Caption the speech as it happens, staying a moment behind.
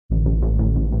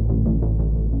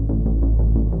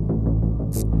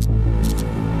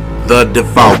The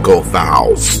DeFalco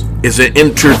Files is an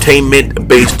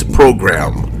entertainment-based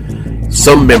program.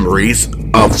 Some memories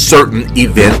of certain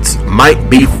events might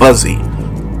be fuzzy.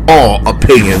 All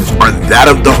opinions are that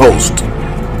of the host.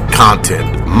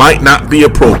 Content might not be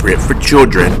appropriate for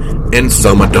children and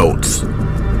some adults.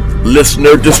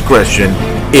 Listener discretion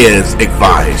is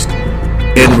advised.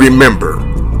 And remember,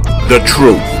 the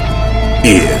truth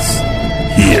is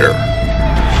here.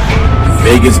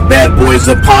 Vegas Bad Boys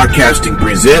of Podcasting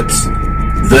presents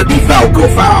The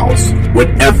DeFalco Files with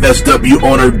FSW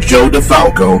owner Joe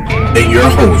DeFalco and your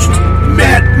host,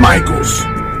 Matt Michaels.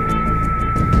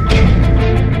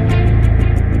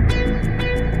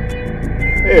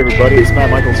 Hey everybody, it's Matt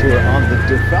Michaels here on The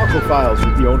DeFalco Files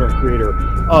with the owner and creator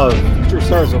of Future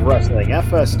Stars of Wrestling,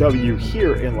 FSW,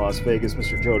 here in Las Vegas,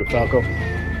 Mr. Joe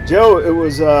DeFalco. Joe, it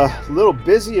was a little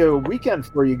busy a weekend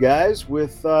for you guys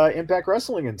with Impact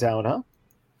Wrestling in town, huh?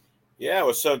 Yeah, I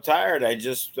was so tired. I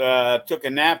just took a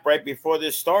nap right before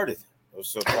this started. I was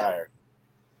so tired.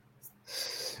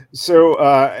 So,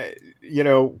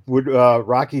 would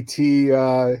Rocky T,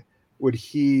 would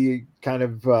he kind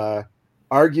of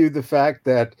argue the fact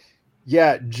that,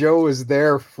 yeah, Joe is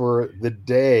there for the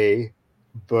day,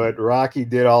 but Rocky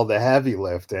did all the heavy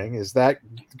lifting? Is that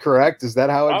correct? Is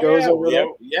that how it goes over there?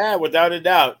 Yeah, without a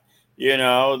doubt. You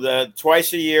know, the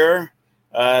twice a year,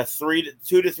 2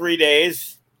 to 3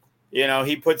 days. You know,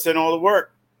 he puts in all the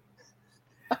work.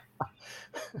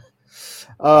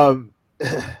 I'm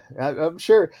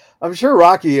sure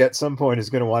Rocky at some point is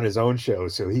going to want his own show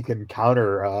so he can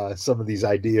counter some of these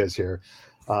ideas here.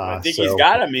 I think he's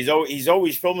got him. He's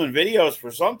always filming videos for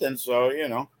something. So, you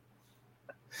know.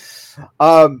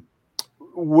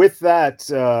 With that,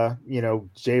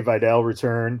 Jay Vidal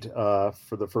returned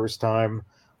for the first time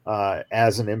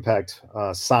as an Impact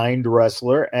signed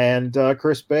wrestler, and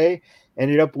Chris Bay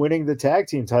ended up winning the tag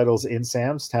team titles in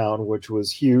Sam's Town, which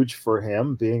was huge for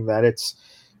him, being that it's,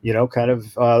 kind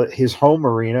of his home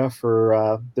arena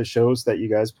for the shows that you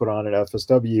guys put on at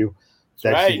FSW.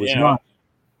 That's right.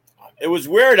 It was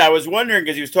weird. I was wondering,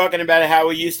 because he was talking about how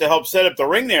he used to help set up the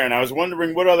ring there, and I was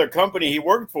wondering what other company he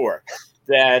worked for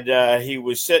that he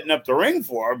was setting up the ring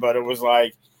for, but it was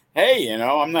like, hey,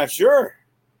 I'm not sure.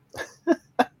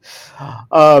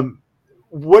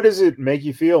 What does it make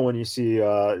you feel when you see,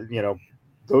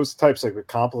 those types of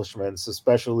accomplishments,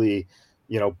 especially,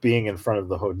 being in front of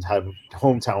the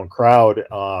hometown crowd?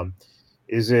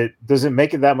 Does it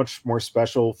make it that much more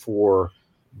special for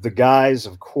the guys,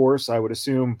 of course, I would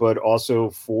assume, but also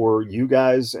for you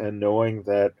guys, and knowing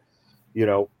that,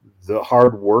 the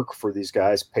hard work for these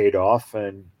guys paid off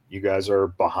and you guys are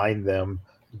behind them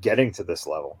getting to this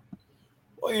level?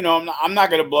 Well, I'm not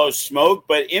going to blow smoke,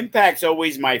 but Impact's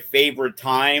always my favorite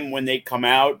time when they come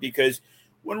out, because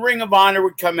when Ring of Honor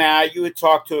would come out, you would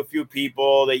talk to a few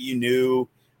people that you knew,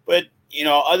 but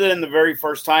other than the very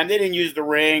first time, they didn't use the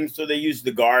ring, so they used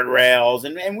the guardrails,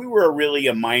 and we were really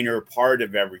a minor part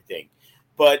of everything.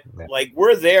 But,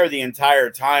 we're there the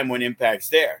entire time when Impact's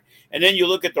there. And then you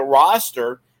look at the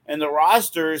roster, and the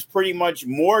roster is pretty much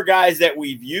more guys that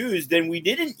we've used than we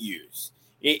didn't use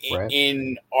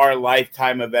in our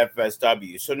lifetime of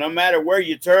FSW. So no matter where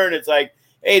you turn, it's like,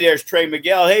 hey, there's Trey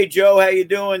Miguel. Hey, Joe, how you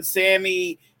doing?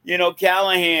 Sammy,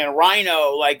 Callahan,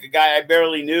 Rhino, like a guy I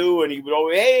barely knew, and he would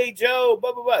always, hey, Joe,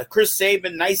 blah, blah, blah. Chris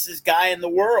Sabin, nicest guy in the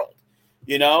world,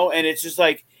 and it's just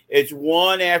like, it's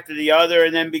one after the other.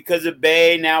 And then because of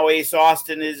Bay, now Ace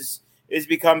Austin is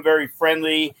become very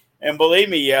friendly. And believe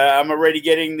me, I'm already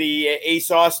getting the Ace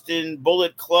Austin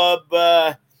Bullet Club.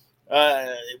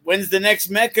 When's the next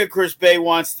Mecca? Chris Bay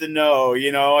wants to know.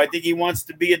 I think he wants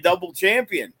to be a double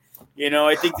champion.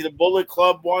 I think the Bullet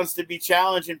Club wants to be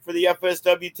challenging for the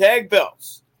FSW tag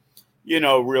belts,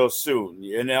 real soon,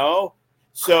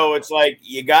 So it's like,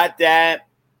 you got that.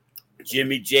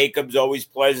 Jimmy Jacobs, always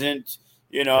pleasant.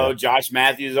 Josh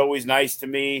Matthews, always nice to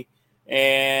me.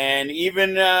 And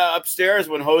even upstairs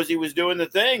when Hosey was doing the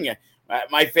thing,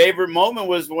 my favorite moment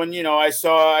was when, I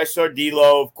saw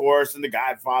D-Lo, of course, and the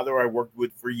Godfather I worked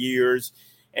with for years.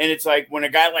 And it's like when a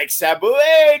guy like Sabu,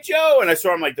 hey, Joe, and I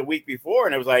saw him like the week before,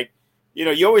 and it was like,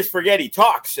 you always forget he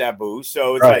talks, Sabu.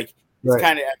 So it's it's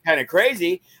kind of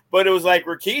crazy. But it was like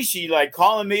Rikishi like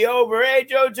calling me over, hey,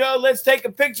 Joe, let's take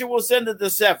a picture. We'll send it to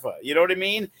Cepha. You know what I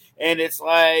mean? And it's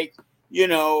like,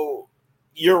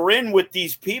 you're in with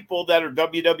these people that are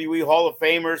WWE Hall of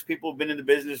Famers, people who've been in the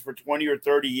business for 20 or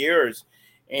 30 years,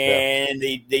 and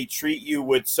they treat you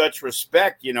with such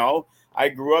respect. I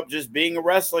grew up just being a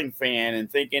wrestling fan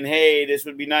and thinking, hey, this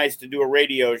would be nice to do a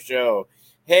radio show.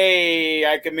 Hey,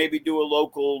 I could maybe do a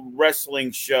local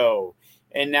wrestling show.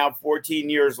 And now 14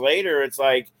 years later, it's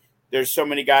like, there's so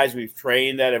many guys we've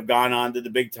trained that have gone on to the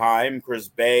big time, Chris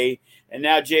Bay, and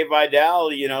now Jay Vidal,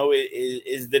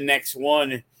 is the next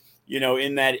one,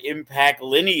 in that Impact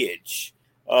lineage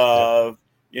of,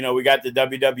 we got the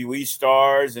WWE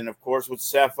stars, and of course with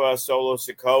Cefa, Solo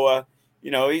Sikoa,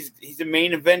 he's a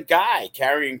main event guy,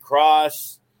 Karrion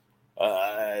Kross,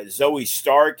 Zoe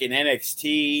Stark in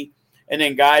NXT, and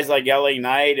then guys like LA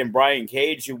Knight and Brian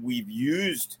Cage, who we've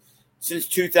used since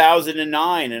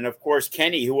 2009, and of course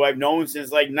Kenny, who I've known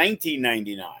since like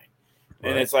 1999. Right.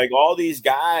 And it's like all these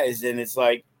guys, and it's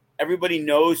like everybody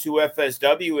knows who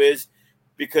FSW is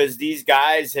because these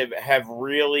guys have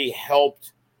really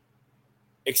helped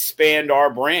expand our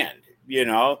brand.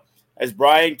 As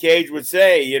Brian Cage would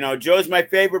say, Joe's my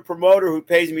favorite promoter who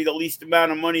pays me the least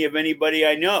amount of money of anybody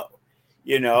I know.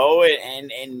 And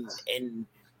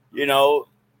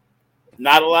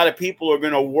not a lot of people are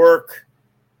going to work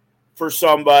for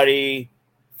somebody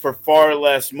for far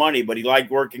less money, but he liked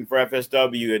working for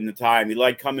FSW in the time. He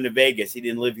liked coming to Vegas. He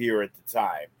didn't live here at the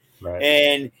time. Right.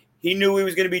 And he knew he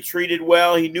was going to be treated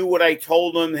well. He knew what I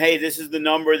told him. Hey, this is the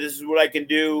number. This is what I can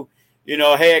do.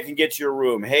 Hey, I can get you a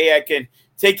room. Hey, I can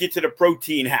take you to the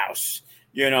protein house.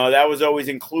 That was always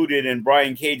included in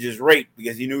Brian Cage's rate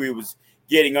because he knew he was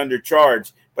getting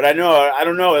undercharged. But I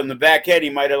don't know. In the back end, he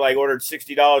might have ordered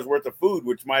 $60 worth of food,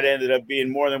 which might have ended up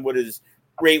being more than what his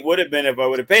rate would have been if I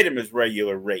would have paid him his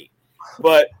regular rate.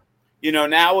 But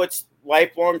now it's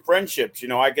lifelong friendships.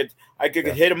 I could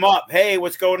hit him up. Hey,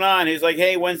 what's going on? He's like,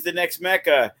 hey, when's the next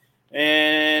Mecca?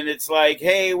 And it's like,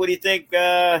 hey, what do you think?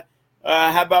 How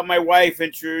about my wife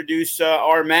introduce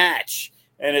our match?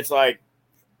 And it's like,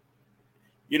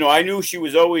 I knew she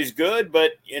was always good,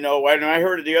 but when I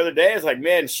heard it the other day, it's like,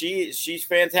 man, she's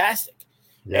fantastic.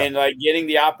 Yeah. And like getting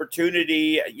the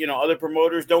opportunity, other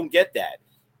promoters don't get that.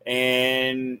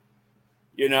 And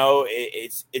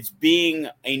it's being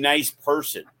a nice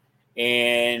person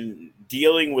and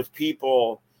dealing with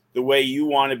people the way you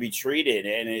want to be treated,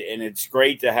 and it's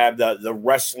great to have the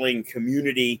wrestling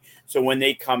community. So when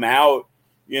they come out,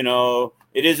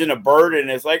 it isn't a burden.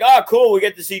 It's like, oh, cool, we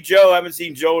get to see Joe. I haven't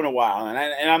seen Joe in a while,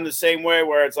 and I'm the same way.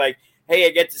 Where it's like, hey, I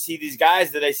get to see these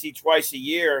guys that I see twice a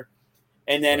year,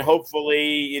 and then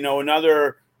hopefully,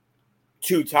 another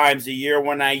 2 times a year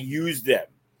when I use them.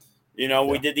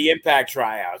 We did the Impact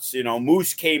tryouts.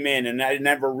 Moose came in, and I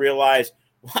never realized,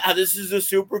 wow, this is a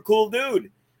super cool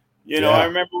dude. I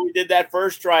remember we did that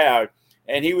first tryout,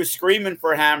 and he was screaming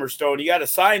for Hammerstone. You got to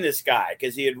sign this guy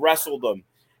because he had wrestled him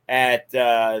at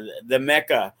the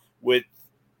Mecca with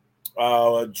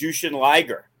Jushin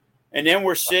Liger. And then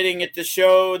we're sitting at the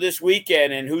show this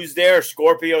weekend, and who's there?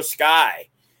 Scorpio Sky.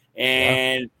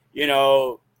 And,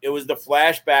 it was the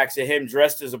flashbacks of him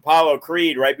dressed as Apollo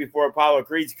Creed right before Apollo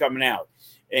Creed's coming out.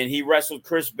 And he wrestled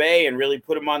Chris Bay and really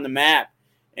put him on the map.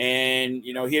 And,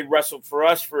 he had wrestled for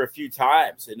us for a few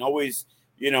times, and always,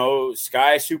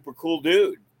 Sky, super cool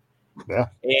dude. Yeah.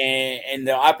 And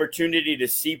the opportunity to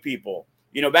see people,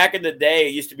 back in the day,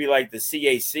 it used to be like the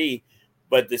CAC,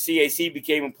 but the CAC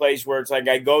became a place where it's like,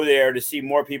 I go there to see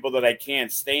more people that I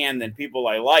can't stand than people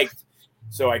I liked.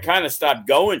 So I kind of stopped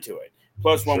going to it.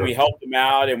 Plus when we helped them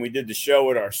out and we did the show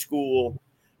at our school,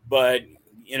 but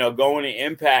going to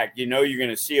Impact, you're going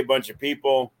to see a bunch of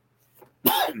people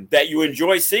that you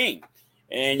enjoy seeing,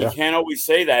 and you can't always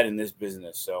say that in this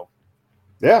business. So,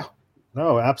 yeah,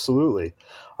 no, absolutely.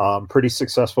 Pretty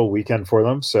successful weekend for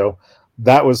them. So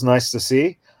that was nice to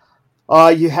see.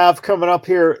 You have coming up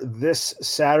here this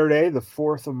Saturday, the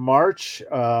 4th of March,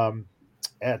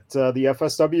 at the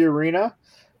FSW Arena.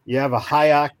 You have a High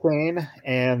Octane,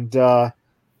 and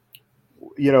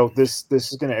this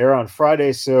is going to air on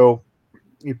Friday, so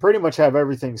you pretty much have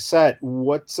everything set.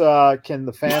 What can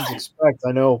the fans expect?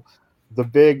 I know the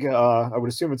big, I would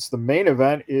assume it's the main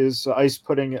event, is Ice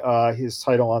putting his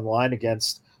title on the line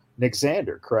against Nick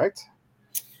Xander, correct?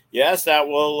 Yes, that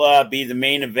will be the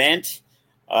main event.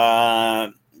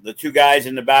 The 2 guys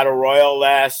in the Battle Royal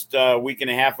last week and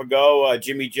a half ago,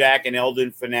 Jimmy Jack and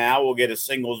Eldon Finau, will get a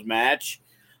singles match.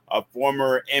 A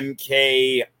former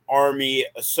MK Army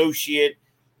associate,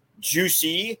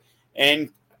 Juicy, and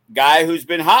guy who's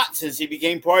been hot since he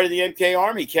became part of the MK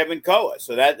Army, Kevin Koa.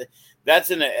 So that's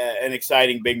an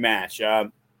exciting big match.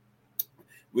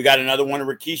 We got another one of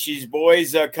Rikishi's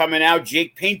boys coming out,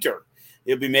 Jake Painter.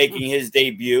 He'll be making his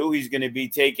debut. He's going to be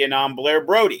taking on Blair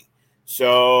Brody.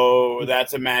 So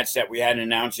that's a match that we hadn't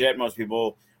announced yet. Most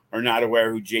people are not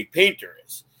aware who Jake Painter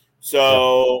is.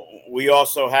 So we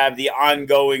also have the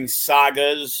ongoing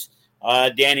sagas.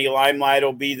 Danny Limelight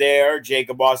will be there.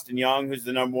 Jacob Austin Young, who's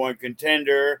the number 1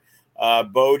 contender.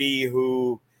 Bodie,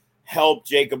 who helped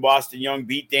Jacob Austin Young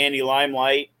beat Danny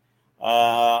Limelight.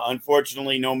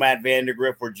 Unfortunately, no Matt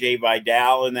Vandergriff or Jay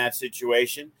Vidal in that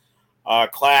situation.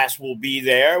 Class will be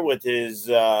there with his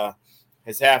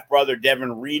half brother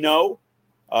Devin Reno,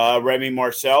 Remy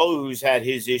Marcel, who's had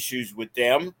his issues with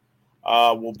them,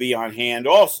 will be on hand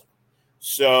also.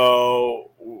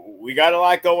 So we got a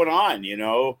lot going on.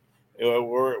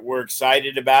 We're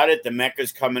excited about it. The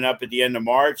Mecca's coming up at the end of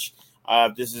March.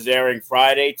 If this is airing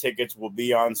Friday, tickets will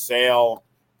be on sale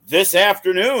this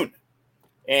afternoon.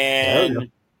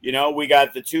 And we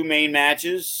got the two main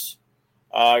matches.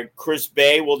 Chris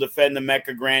Bay will defend the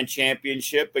Mecca Grand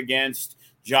Championship against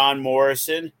John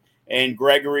Morrison, and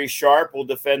Gregory Sharp will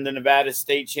defend the Nevada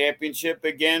State Championship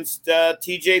against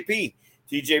TJ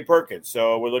Perkins.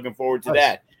 So we're looking forward to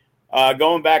that.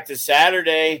 Going back to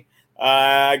Saturday,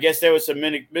 I guess there was some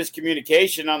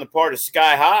miscommunication on the part of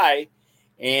Sky High,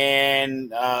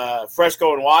 and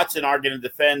Fresco and Watson are going to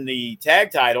defend the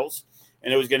tag titles,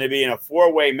 and it was going to be in a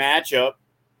four-way matchup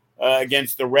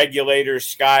against the Regulators,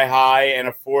 Sky High, and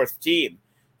a fourth team.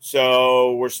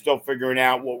 So we're still figuring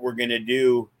out what we're going to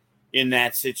do in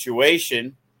that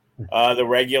situation. The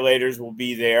Regulators will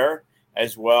be there,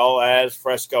 as well as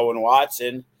Fresco and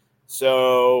Watson.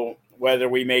 So whether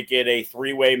we make it a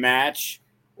three-way match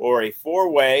or a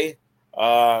four-way,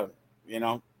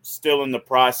 still in the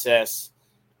process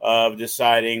of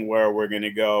deciding where we're going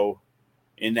to go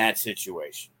in that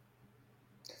situation.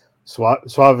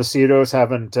 Suavecitos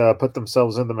haven't put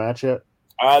themselves in the match yet?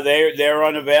 They're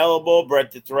unavailable.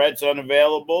 Brett the Thread's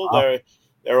unavailable.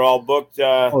 They're all booked.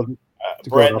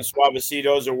 Brett and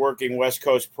Suavecitos are working West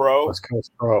Coast Pro. West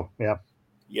Coast Pro, yeah.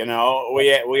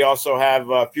 We also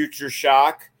have Future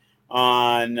Shock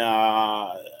on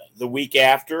the week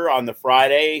after, on the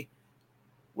Friday,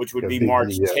 which would be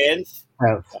March 10th.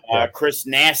 Chris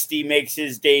Nasty makes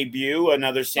his debut,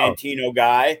 another Santino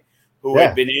guy who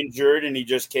had been injured, and he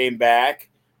just came back.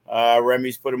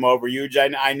 Remy's put him over huge.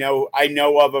 I know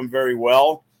of him very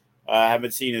well.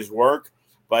 Haven't seen his work,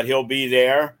 but he'll be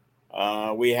there.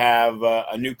 We have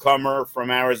a newcomer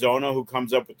from Arizona who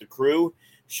comes up with the crew.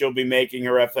 She'll be making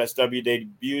her FSW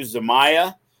debut,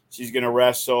 Zamaya. She's going to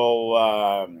wrestle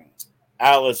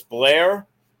Alice Blair.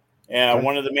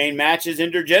 One of the main matches,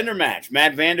 intergender match.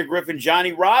 Matt Vandergriff and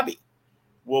Johnny Robbie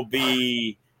will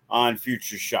be on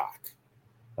Future Shock.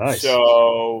 Nice.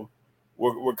 So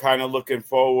we're kind of looking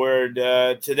forward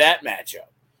to that matchup.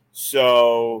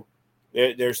 So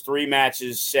there's three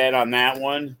matches set on that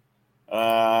one.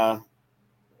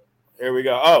 Here we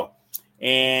go. Oh,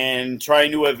 and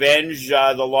trying to avenge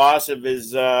the loss of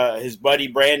his buddy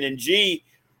Brandon G,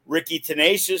 Ricky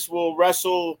Tenacious will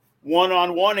wrestle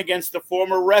one-on-one against the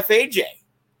former ref AJ.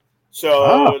 So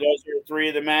those are three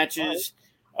of the matches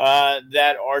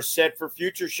that are set for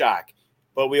Future Shock.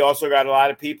 But we also got a lot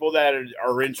of people that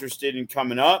are interested in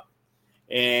coming up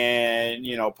and,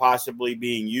 possibly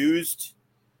being used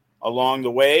along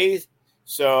the way.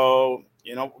 So,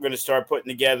 we're going to start putting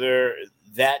together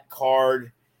that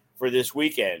card for this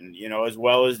weekend, as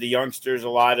well as the youngsters. A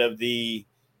lot of the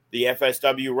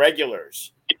FSW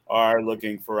regulars are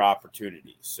looking for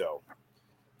opportunities. So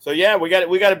yeah, we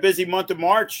got a busy month of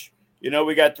March.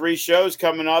 We got 3 shows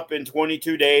coming up in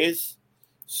 22 days.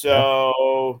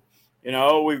 So,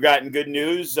 we've gotten good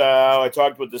news. I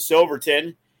talked with the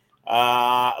Silverton.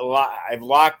 I've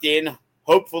locked in,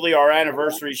 hopefully, our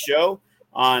anniversary show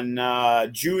on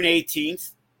June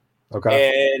 18th.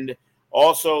 Okay. And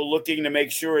also looking to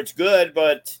make sure it's good,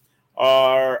 but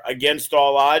our Against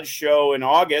All Odds show in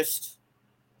August,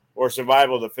 or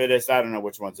Survival of the Fittest, I don't know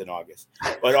which one's in August,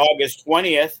 but August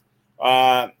 20th.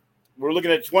 We're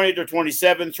looking at 20th or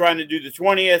 27th, trying to do the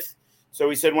 20th. So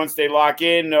we said once they lock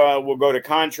in, we'll go to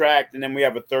contract, and then we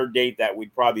have a third date that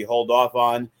we'd probably hold off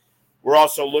on. We're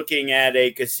also looking at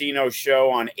a casino show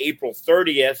on April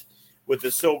 30th with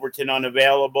the Silverton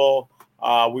unavailable.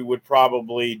 We would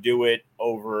probably do it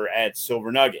over at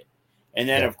Silver Nugget. And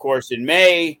then, of course, in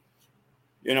May,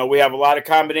 we have a lot of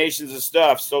combinations of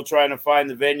stuff. Still trying to find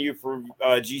the venue for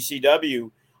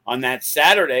GCW on that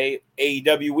Saturday,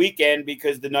 AEW weekend,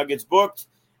 because the Nuggets booked,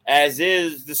 as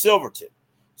is the Silverton.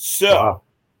 So,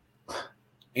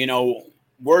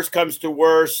 worst comes to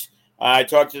worst. I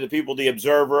talked to the people, the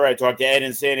Observer. I talked to Ed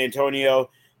in San Antonio.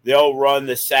 They'll run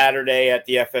the Saturday at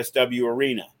the FSW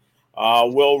Arena.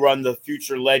 We'll run the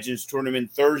Future Legends Tournament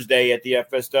Thursday at the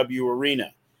FSW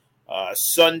Arena.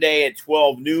 Sunday at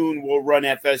 12 noon, we'll run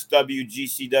FSW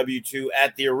GCW2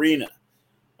 at the Arena.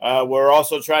 We're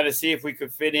also trying to see if we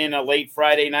could fit in a late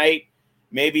Friday night,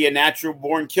 maybe a Natural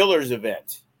Born Killers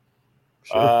event.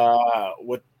 Sure.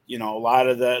 With a lot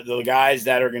of the guys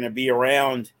that are going to be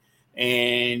around,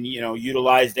 and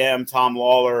utilize them. Tom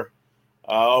Lawler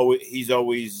He's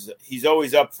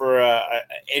always up for a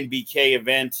NBK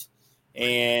event,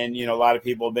 and a lot of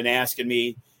people have been asking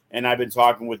me, and I've been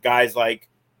talking with guys like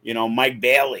Mike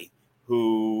Bailey,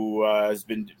 who has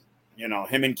been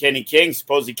him and Kenny King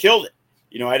supposedly killed it.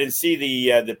 I didn't see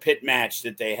the pit match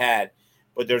that they had,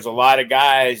 but there's a lot of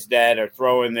guys that are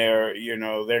throwing their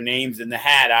names in the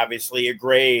hat. Obviously, a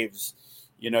Graves,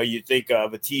 you think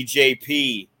of a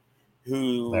TJP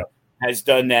who has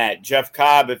done that. Jeff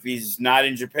Cobb, if he's not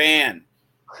in Japan,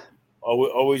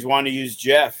 always want to use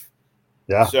Jeff.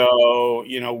 Yeah. So,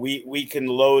 we can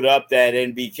load up that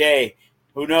NBK.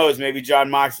 Who knows? Maybe John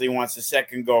Moxley wants a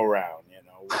second go round.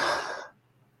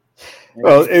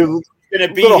 Well, it's going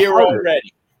to be here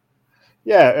already.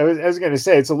 Yeah, I was going to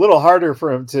say it's a little harder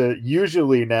for him to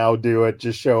usually now do it,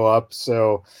 just show up.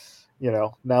 So,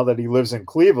 now that he lives in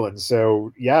Cleveland.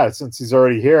 So, yeah, since he's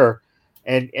already here,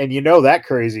 and that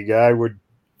crazy guy would,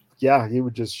 he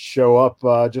would just show up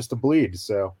just to bleed.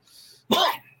 So,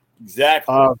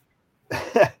 exactly.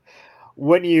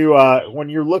 When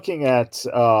you're looking at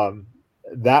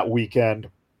that weekend,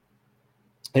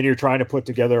 and you're trying to put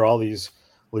together all these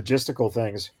logistical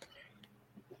things,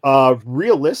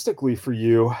 realistically for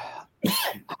you,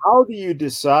 how do you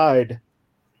decide,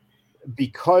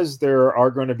 because there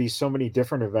are going to be so many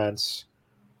different events,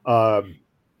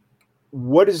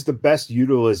 what is the best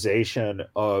utilization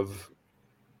of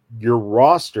your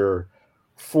roster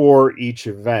for each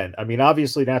event? I mean,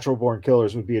 obviously Natural Born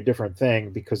Killers would be a different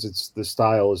thing because the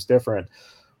style is different.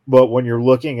 But when you're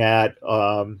looking at,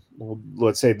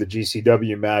 let's say the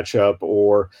GCW matchup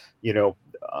or,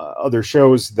 other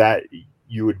shows that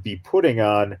you would be putting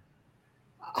on,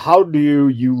 how do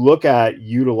you look at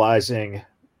utilizing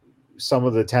some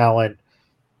of the talent?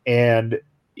 And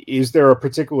is there a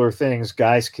particular things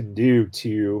guys can do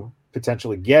to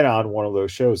potentially get on one of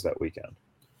those shows that weekend?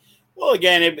 Well,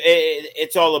 again,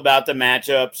 it's all about the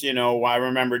matchups. I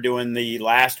remember doing the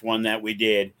last one that we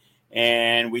did,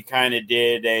 and we kind of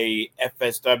did a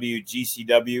FSW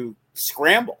GCW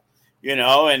scramble,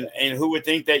 and who would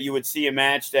think that you would see a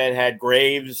match that had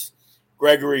Graves,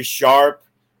 Gregory Sharp,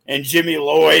 and Jimmy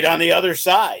Lloyd on the other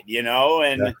side,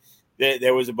 and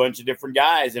there was a bunch of different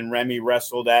guys, and Remy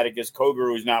wrestled Atticus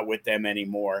Cogar, who's not with them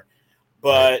anymore.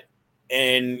 But,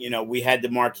 we had the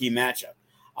marquee matchup.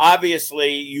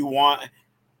 Obviously,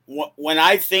 when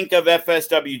I think of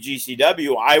FSW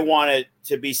GCW, I want it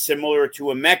to be similar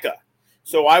to a Mecca.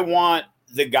 So I want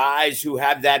the guys who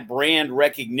have that brand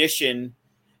recognition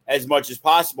as much as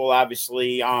possible,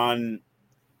 obviously, on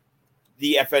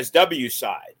the FSW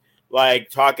side. Like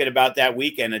talking about that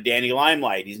weekend of Danny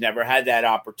Limelight. He's never had that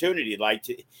opportunity.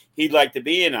 He'd like to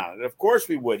be in on it. Of course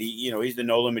we would. He's the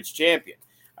No Limits champion.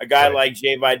 A guy like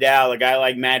Jay Vidal, a guy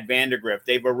like Matt Vandergrift,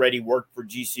 they've already worked for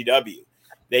GCW.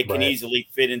 They can easily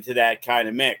fit into that kind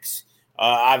of mix.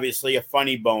 Obviously, a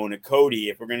Funny Bone, a Cody,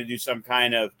 if we're going to do some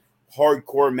kind of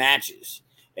hardcore matches.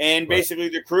 And basically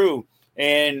the crew.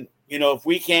 And, if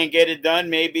we can't get it done,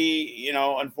 maybe,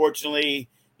 unfortunately,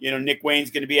 Nick Wayne's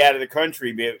going to be out of the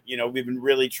country. But, we've been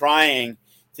really trying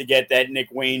to get that Nick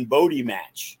Wayne Bodie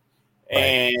match.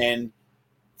 Right. And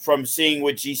from seeing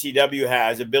what GCW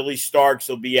has, a Billy Starks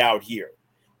will be out here.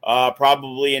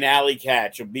 Probably an Alley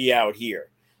Catch will be out here.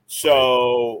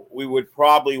 So we would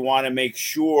probably want to make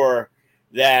sure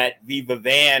that Viva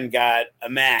Van got a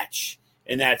match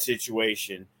in that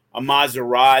situation. A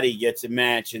Maserati gets a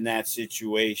match in that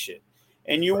situation.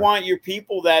 And you want your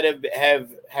people that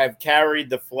have carried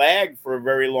the flag for a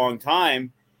very long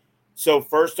time. So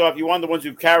first off, you want the ones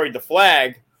who've carried the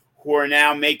flag who are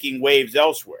now making waves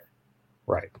elsewhere.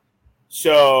 Right.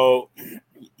 So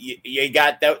you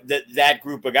got that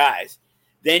group of guys.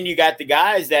 Then you got the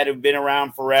guys that have been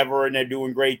around forever and they're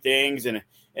doing great things. And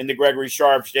the Gregory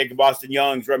Sharps, Jacob Austin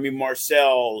Youngs, Remy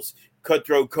Marcells,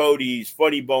 Cutthroat Cody's,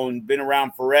 Funny Bone, been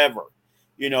around forever.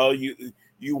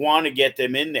 You want to get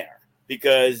them in there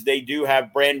because they do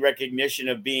have brand recognition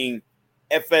of being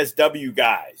FSW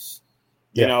guys.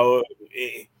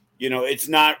 It's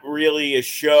not really a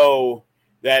show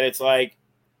that it's like,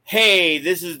 hey,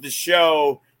 this is the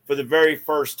show for the very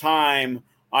first time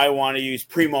I want to use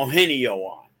Primo Henio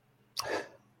on.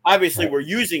 Obviously, we're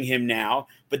using him now,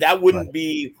 but that wouldn't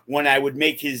be when I would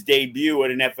make his debut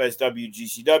at an FSW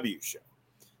GCW show.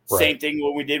 Same thing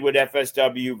what we did with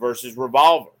FSW versus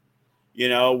Revolver.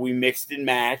 We mixed and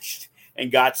matched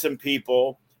and got some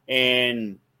people,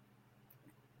 and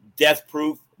Death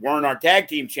Proof weren't our tag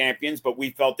team champions, but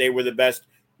we felt they were the best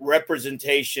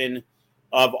representation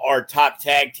of our top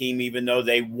tag team, even though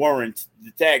they weren't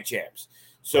the tag champs.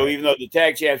 So even though the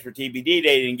tag champs were TBD,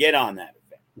 they didn't get on that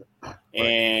event.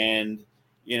 And,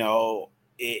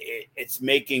 it's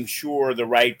making sure the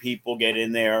right people get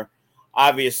in there.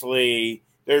 Obviously,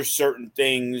 there's certain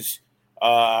things.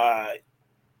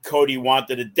 Cody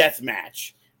wanted a death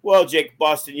match. Well, Jake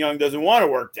Boston Young doesn't want to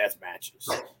work death matches.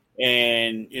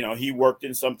 And, he worked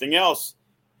in something else.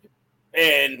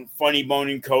 And Funny Bone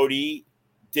and Cody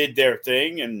did their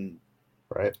thing. And,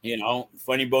 right.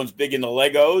 Funny Bone's big in the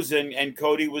Legos, and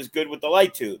Cody was good with the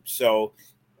light tubes. So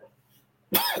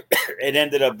it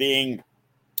ended up being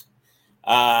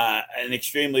an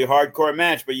extremely hardcore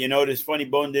match. But you notice Funny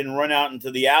Bone didn't run out into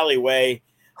the alleyway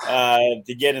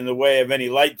to get in the way of any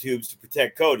light tubes to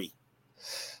protect Cody.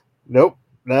 Nope,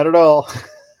 not at all.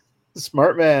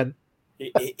 Smart man.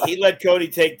 He let Cody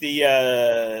take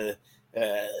the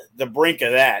brink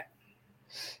of that.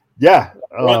 Yeah,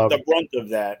 the brunt of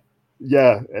that.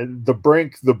 Yeah, and the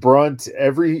brink, the brunt,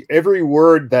 every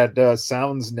word that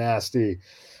sounds nasty.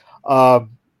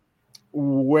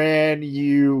 When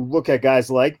you look at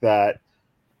guys like that,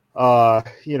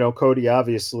 Cody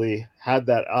obviously had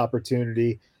that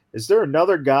opportunity. Is there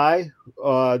another guy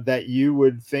that you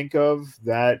would think of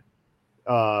that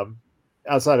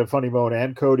outside of Funny Bone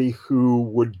and Cody who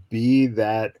would be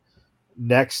that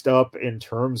next up in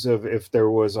terms of if there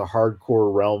was a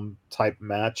hardcore realm type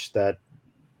match that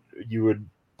you would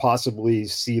possibly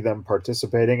see them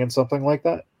participating in something like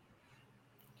that?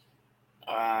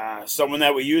 Someone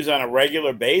that we use on a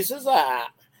regular basis?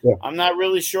 I'm not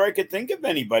really sure I could think of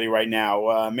anybody right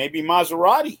now. Maybe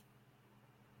Maserati.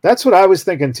 That's what I was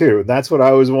thinking too. That's what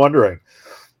I was wondering,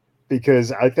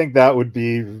 because I think that would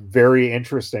be very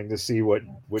interesting to see what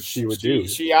she would do.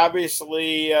 She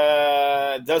obviously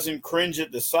doesn't cringe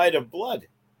at the sight of blood.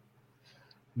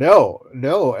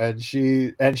 No, and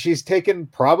she's taken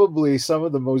probably some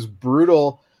of the most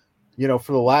brutal,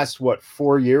 for the last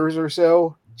 4 years or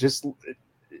so, just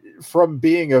from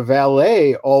being a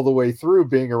valet all the way through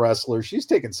being a wrestler. She's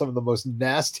taken some of the most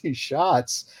nasty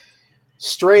shots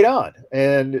straight on,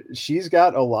 and she's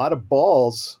got a lot of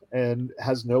balls and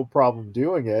has no problem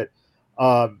doing it.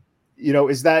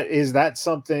 Is that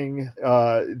something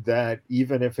that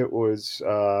even if it was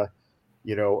a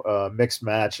mixed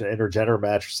match, an intergender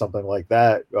match or something like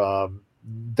that,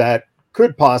 that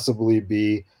could possibly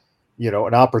be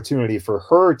an opportunity for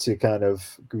her to kind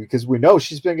of, because we know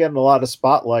she's been getting a lot of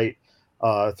spotlight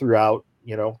throughout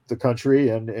the country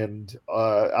and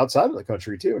outside of the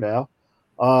country too now,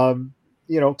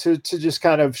 to just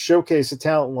kind of showcase a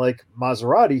talent like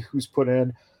Maserati, who's put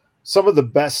in some of the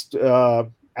best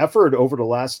effort over the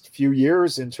last few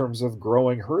years in terms of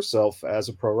growing herself as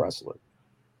a pro wrestler.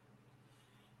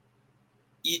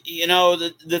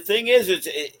 The thing is,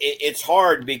 it's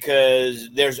hard because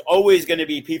there's always going to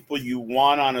be people you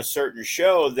want on a certain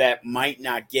show that might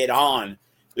not get on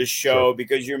the show. Sure.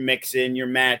 Because you're mixing, you're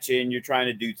matching, you're trying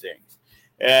to do things.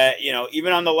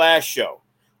 Even on the last show,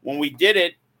 when we did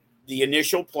it, the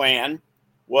initial plan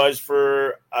was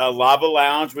for a Lava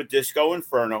Lounge with Disco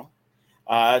Inferno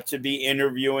to be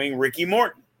interviewing Ricky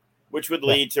Morton, which would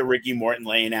lead to Ricky Morton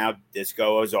laying out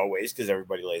Disco as always, because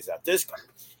everybody lays out Disco.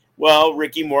 Well,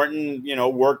 Ricky Morton,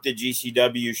 worked the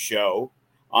GCW show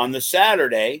on the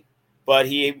Saturday, but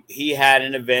he had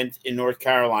an event in North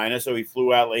Carolina, so he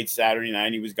flew out late Saturday night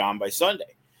and he was gone by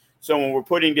Sunday. So when we're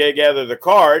putting together the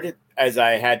card, as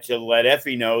I had to let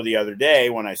Effie know the other day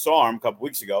when I saw him a couple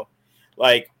weeks ago,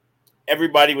 like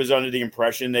everybody was under the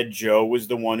impression that Joe was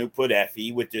the one who put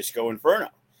Effie with Disco Inferno.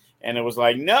 And it was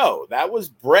like, no, that was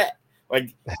Brett.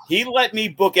 Like, he let me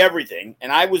book everything,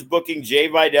 and I was booking Jay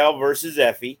Vidal versus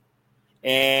Effie,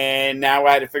 and now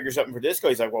I had to figure something for Disco.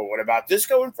 He's like, well, what about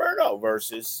Disco Inferno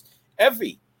versus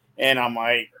Effie? And I'm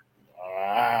like,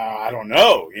 I don't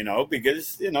know,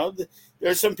 because,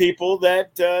 there's some people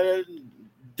that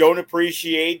don't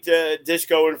appreciate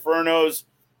Disco Inferno's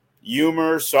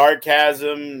humor,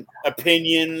 sarcasm,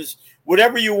 opinions,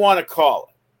 whatever you want to call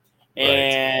it. Right.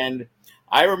 And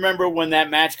I remember when that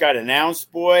match got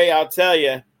announced, boy, I'll tell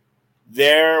you,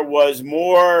 there was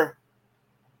more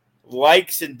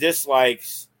likes and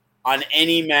dislikes on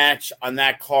any match on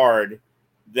that card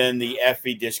than the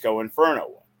Effie Disco Inferno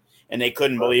one. And they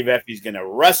couldn't believe Effie's going to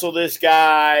wrestle this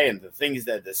guy and the things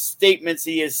that the statements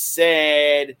he has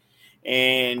said.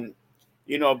 And,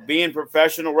 being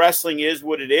professional wrestling is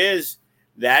what it is.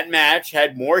 That match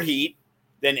had more heat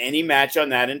than any match on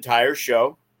that entire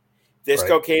show.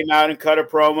 Disco came out and cut a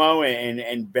promo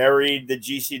and buried the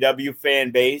GCW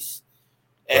fan base.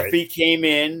 Right. Effie came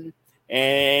in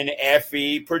and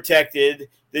Effie protected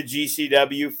the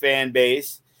GCW fan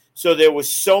base. So there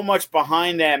was so much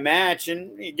behind that match.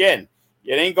 And again,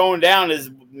 it ain't going down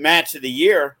as match of the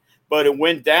year, but it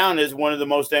went down as one of the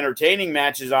most entertaining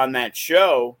matches on that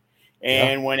show.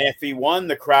 And when Effie won,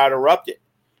 the crowd erupted.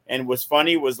 And what's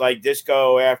funny was like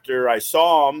Disco, after I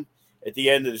saw him at the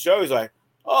end of the show, he's like,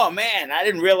 oh, man, I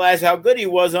didn't realize how good he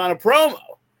was on a promo.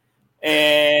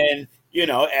 And, you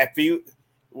know, Effie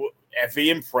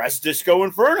impressed Disco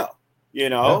Inferno, you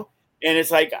know. And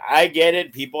it's like, I get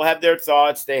it. People have their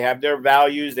thoughts. They have their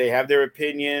values. They have their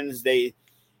opinions. They,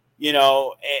 you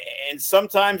know, and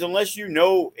sometimes unless you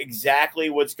know exactly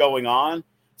what's going on,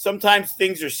 sometimes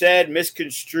things are said,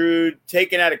 misconstrued,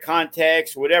 taken out of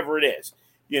context, whatever it is.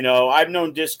 You know, I've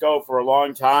known Disco for a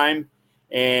long time,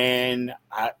 and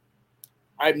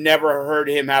I've never heard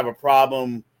him have a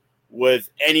problem with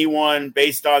anyone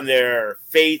based on their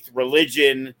faith,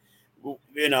 religion,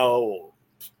 you know,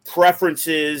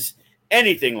 preferences,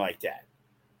 anything like that.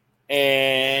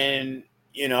 And,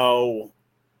 you know,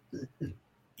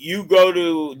 you go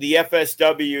to the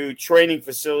FSW training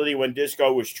facility when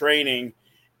Disco was training,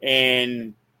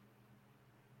 and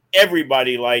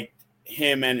everybody liked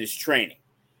him and his training.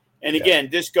 And again,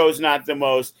 Disco's not the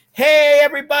most, hey,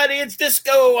 everybody, it's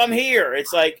Disco, I'm here.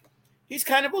 It's like, he's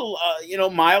kind of a, you know,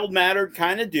 mild-mannered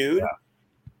kind of dude. Yeah.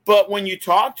 But when you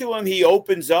talk to him, he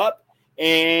opens up,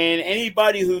 and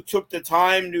anybody who took the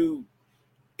time to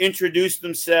introduce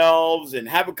themselves and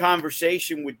have a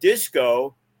conversation with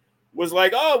Disco was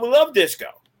like, oh, we love Disco.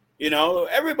 You know,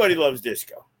 everybody loves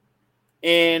Disco.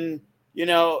 And, you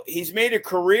know, he's made a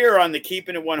career on the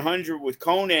Keeping It 100 with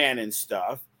Conan and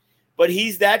stuff. But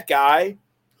he's that guy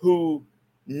who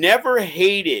never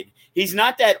hated. He's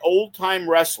not that old-time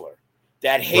wrestler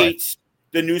that hates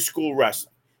the new school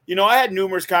wrestling. You know, I had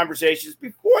numerous conversations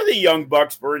before the Young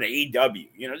Bucks were in AEW.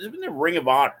 You know, just in the Ring of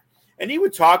Honor. And he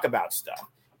would talk about stuff.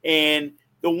 And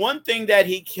the one thing that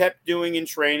he kept doing in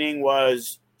training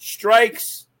was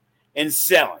strikes and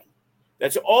selling.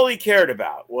 That's all he cared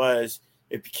about was,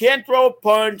 if you can't throw a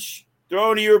punch,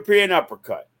 throw a European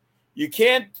uppercut. You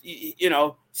can't, you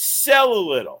know, sell a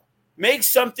little, make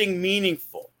something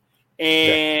meaningful.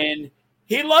 And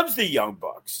he loves the Young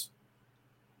Bucks.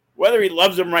 Whether he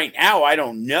loves them right now, I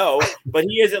don't know. But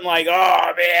he isn't like,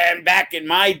 oh, man, back in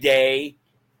my day.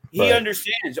 He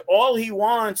understands. All he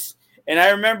wants, and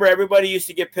I remember everybody used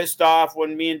to get pissed off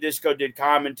when me and Disco did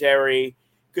commentary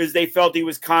because they felt he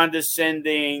was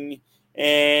condescending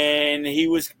and he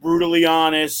was brutally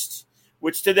honest,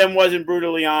 which to them wasn't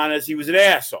brutally honest. He was an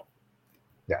asshole.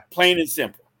 Yeah. Plain and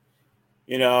simple.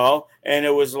 You know? And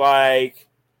it was like,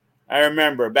 I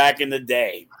remember back in the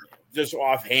day, just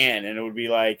offhand, and it would be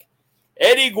like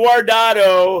Eddie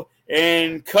Guardado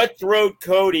and Cutthroat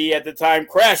Cody at the time,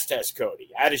 Crash Test Cody,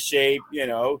 out of shape, you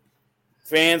know.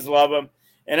 Fans love him.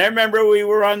 And I remember we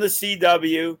were on the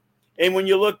CW, and when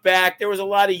you look back, there was a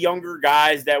lot of younger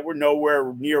guys that were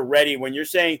nowhere near ready. When you're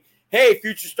saying, hey,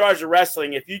 Future Stars of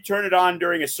Wrestling, if you turn it on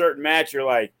during a certain match, you're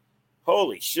like,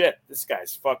 holy shit, this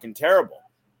guy's fucking terrible.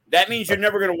 That means you're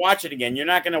never going to watch it again. You're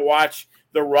not going to watch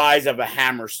the rise of a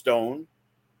Hammerstone,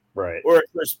 or a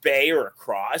Chris Bay or a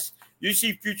Cross. You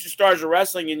see Future Stars of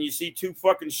Wrestling and you see two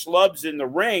fucking schlubs in the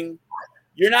ring,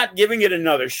 you're not giving it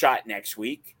another shot next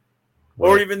week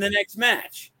or even the next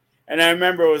match. And I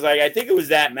remember it was like, I think it was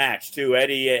that match too,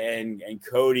 Eddie and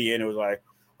Cody, and it was like,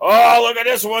 oh, look at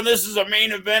this one. This is a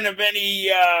main event of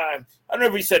any, I don't know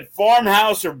if he said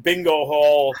farmhouse or bingo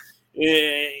hall,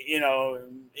 you know,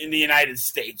 in the United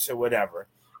States or whatever.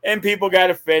 And people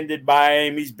got offended by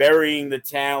him. He's burying the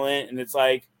talent. And it's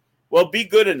like, well, be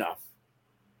good enough.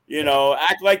 You know,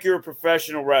 act like you're a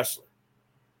professional wrestler.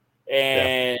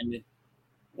 And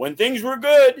when things were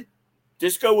good,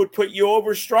 Disco would put you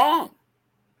over strong.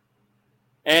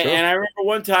 And I remember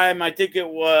one time, I think it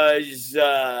was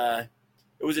a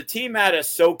team out of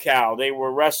SoCal. They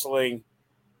were wrestling,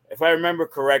 if I remember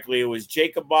correctly, it was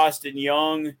Jacob Boston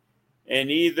Young, and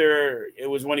either it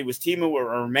was when he was teaming with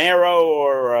Romero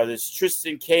or this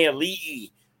Tristan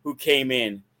Keali'i who came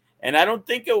in. And I don't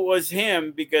think it was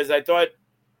him because I thought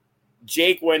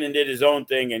Jake went and did his own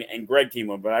thing and Greg teamed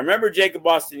with him. But I remember Jacob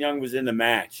Boston Young was in the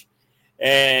match.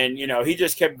 And, you know, he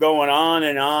just kept going on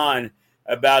and on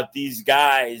about these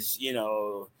guys, you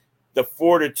know, the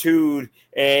fortitude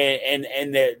and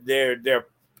the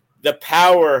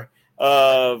power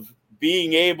of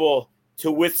being able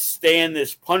to withstand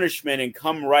this punishment and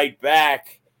come right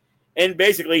back and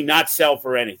basically not sell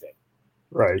for anything.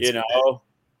 Right. You know?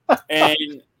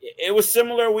 And it was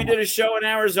similar. We did a show in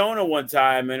Arizona one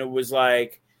time, and it was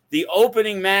like the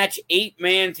opening match,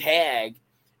 8-man tag.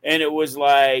 And it was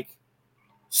like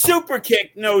super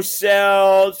kick, no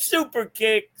sell, super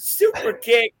kick,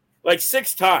 like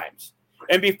 6 times.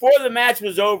 And before the match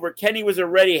was over, Kenny was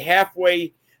already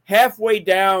halfway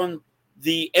down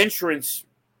the entrance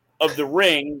of the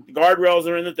ring. The guardrails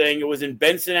are in the thing. It was in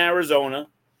Benson, Arizona.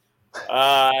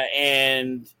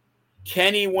 And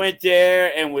Kenny went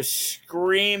there and was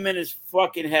screaming his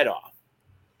fucking head off,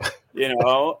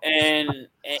 and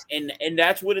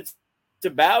that's what it's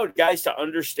about, guys, to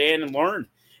understand and learn.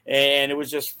 And it was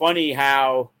just funny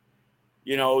how,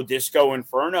 Disco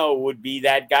Inferno would be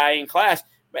that guy in class,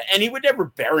 and he would never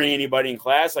bury anybody in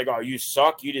class. Like, oh, you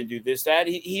suck. You didn't do this, that.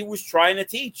 He was trying to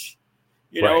teach,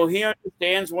 He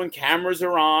understands when cameras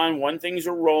are on, when things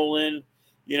are rolling,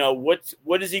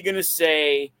 what is he going to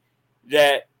say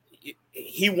that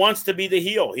he wants to be the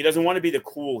heel. He doesn't want to be the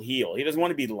cool heel. He doesn't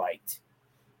want to be liked.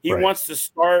 He wants to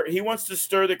stir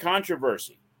the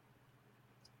controversy.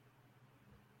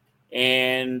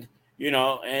 And,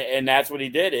 and that's what he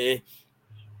did.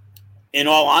 In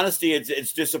all honesty,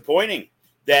 it's disappointing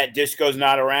that Disco's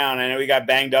not around. I know he got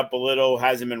banged up a little,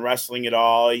 hasn't been wrestling at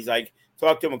all. He's like,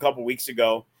 talked to him a couple weeks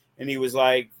ago, and he was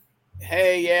like,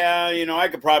 hey, yeah, I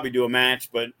could probably do a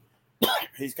match, but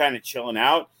he's kind of chilling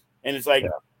out. And it's like,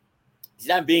 he's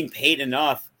not being paid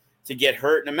enough to get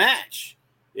hurt in a match.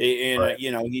 And,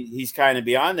 he's kind of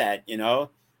beyond that,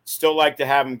 Still like to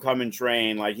have him come and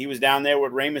train. Like, he was down there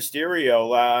with Rey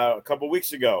Mysterio a couple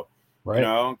weeks ago. Right.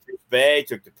 Chris Bay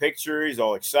took the picture. He's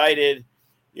all excited.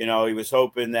 He was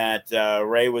hoping that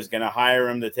Rey was going to hire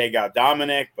him to take out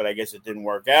Dominic, but I guess it didn't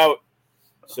work out.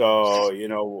 So,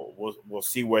 we'll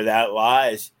see where that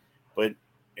lies. But,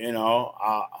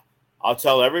 I'll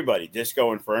tell everybody,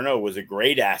 Disco Inferno was a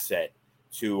great asset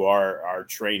to our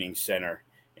training center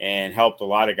and helped a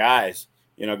lot of guys.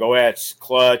 Go at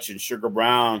Clutch and Sugar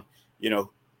Brown,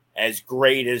 as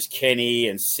great as Kenny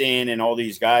and Sin and all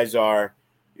these guys are,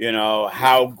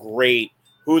 how great,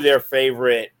 who their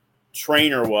favorite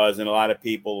trainer was. And a lot of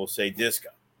people will say Disco.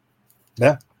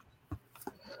 Yeah.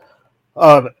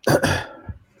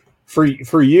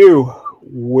 For you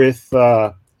with,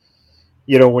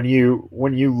 when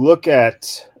you look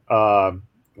at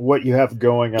what you have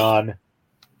going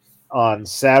on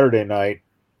Saturday night,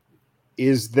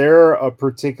 is there a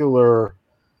particular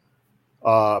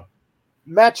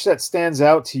match that stands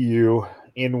out to you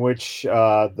in which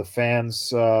the fans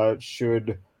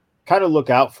should kind of look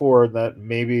out for, that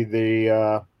maybe they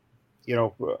aren't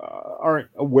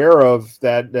aware of,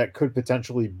 that could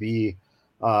potentially be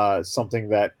something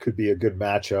that could be a good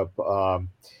matchup?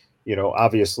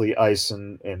 Obviously Ice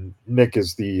and Nick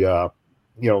is the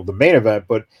main event,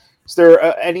 but is there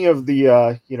any of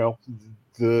the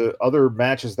the other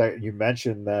matches that you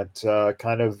mentioned that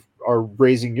kind of are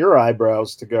raising your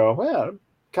eyebrows to go, well, I'm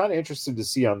kind of interested to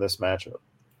see on this matchup?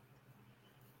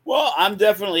 Well, I'm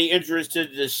definitely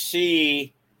interested to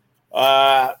see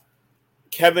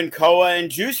Kevin Koa and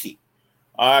Juicy.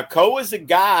 Koa's a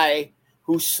guy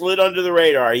who slid under the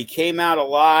radar. He came out a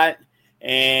lot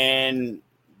and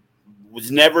was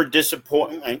never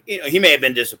disappointed. He may have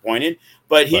been disappointed,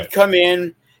 but he'd come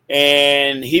in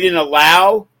and he didn't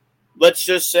allow, let's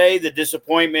just say, the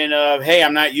disappointment of, hey,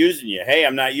 I'm not using you. Hey,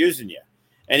 I'm not using you.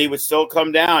 And he would still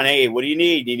come down. Hey, what do you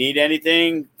need? Do you need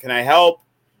anything? Can I help?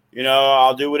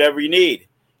 I'll do whatever you need.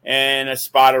 And a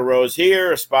spot arose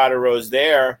here, a spot arose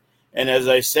there. And as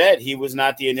I said, he was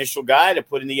not the initial guy to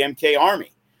put in the MK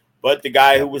Army. But the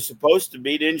guy who was supposed to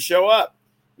be didn't show up.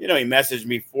 He messaged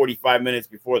me 45 minutes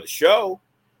before the show.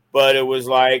 But it was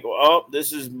like, oh,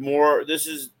 this is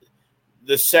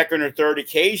the second or third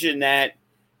occasion that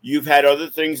you've had other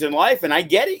things in life. And I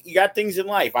get it. You got things in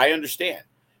life. I understand.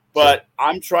 But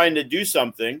I'm trying to do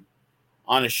something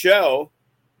on a show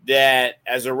that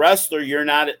as a wrestler, you're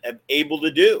not able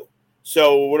to do.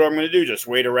 So what I'm going to do, just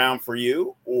wait around for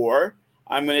you, or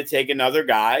I'm going to take another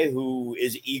guy who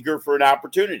is eager for an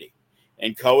opportunity.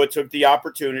 And Koa took the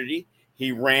opportunity.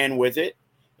 He ran with it,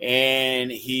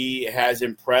 and he has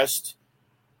impressed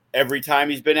every time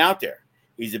he's been out there.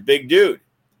 He's a big dude,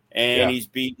 and he's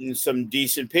beaten some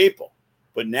decent people.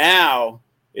 But now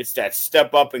it's that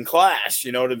step up in class,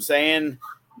 you know what I'm saying?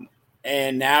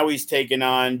 And now he's taking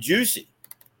on Juicy.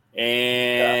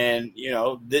 And,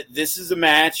 this is a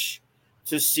match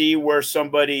to see where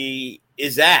somebody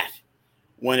is at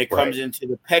when it comes into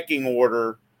the pecking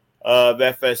order of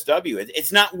FSW.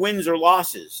 It's not wins or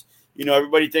losses.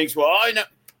 Everybody thinks, well,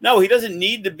 no, he doesn't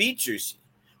need to beat Juicy,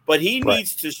 but he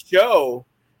needs to show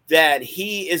that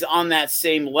he is on that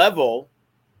same level,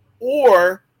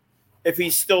 or if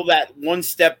he's still that one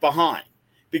step behind,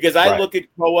 because I look at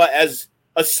Koa as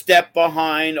a step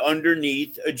behind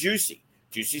underneath a Juicy.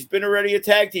 Juicy's been already a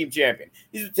tag team champion.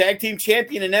 He's a tag team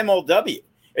champion in MLW.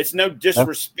 It's no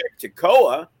disrespect to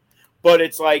Koa, but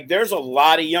it's like there's a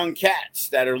lot of young cats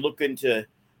that are looking to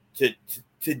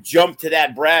jump to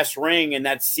that brass ring and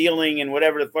that ceiling and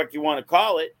whatever the fuck you want to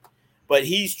call it. but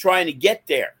he's trying to get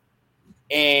there.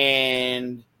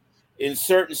 And in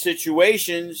certain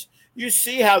situations, you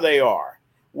see how they are,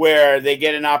 where they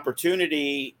get an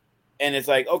opportunity and it's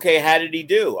like, okay, how did he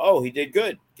do? Oh, he did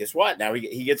good. Guess what? Now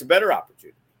he gets a better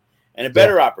opportunity and a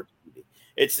better opportunity.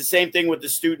 It's the same thing with the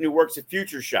student who works at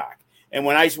Future Shock. And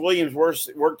when Ice Williams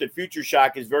worked at Future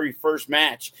Shock, his very first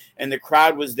match, and the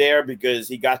crowd was there because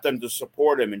he got them to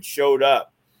support him and showed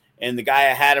up. And the guy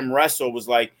that had him wrestle was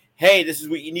like, hey, this is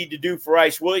what you need to do for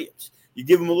Ice Williams. You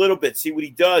give him a little bit, see what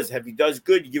he does. If he does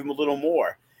good, you give him a little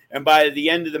more. And by the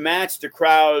end of the match, the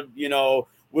crowd,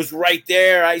 was right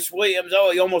there. Ice Williams,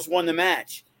 he almost won the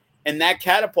match. And that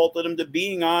catapulted him to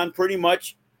being on pretty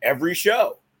much every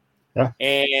show. Yeah.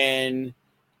 And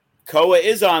Koa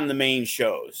is on the main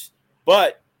shows.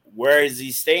 But where does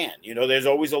he stand? There's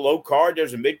always a low card,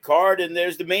 there's a mid card, and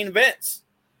there's the main events.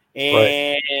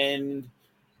 And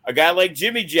a guy like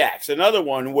Jimmy Jacks, another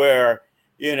one where,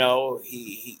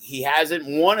 he hasn't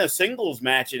won a singles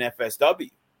match in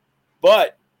FSW,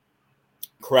 but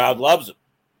crowd loves him.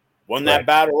 Won that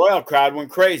battle royal, crowd went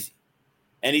crazy.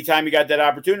 Anytime he got that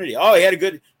opportunity. Oh, he had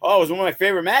it was one of my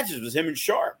favorite matches was him and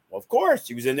Sharp. Well, of course,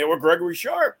 he was in there with Gregory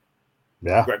Sharp.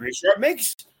 Yeah. Gregory Sharp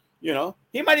makes,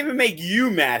 he might even make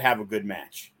you, Matt, have a good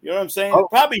match. You know what I'm saying? Oh.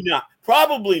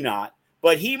 Probably not,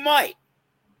 but he might.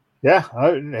 Yeah.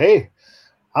 Hey,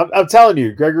 I'm telling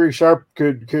you, Gregory Sharp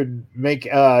could make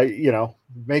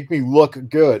make me look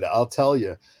good. I'll tell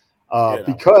you,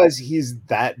 because he's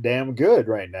that damn good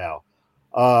right now.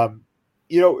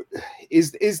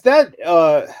 Is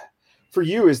that for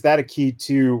you? Is that a key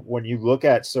to when you look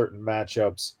at certain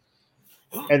matchups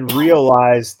and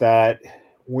realize that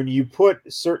when you put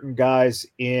certain guys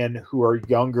in who are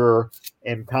younger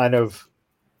and kind of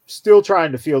still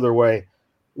trying to feel their way,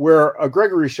 where a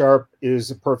Gregory Sharp is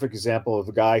a perfect example of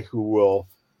a guy who will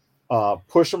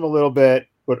push him a little bit,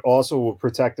 but also will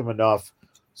protect him enough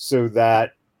so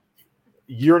that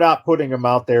you're not putting him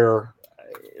out there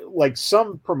like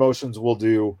some promotions will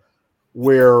do,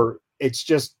 where it's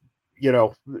just,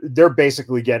 they're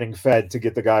basically getting fed to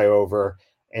get the guy over.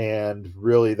 And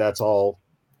really that's all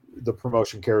the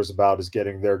promotion cares about is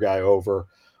getting their guy over.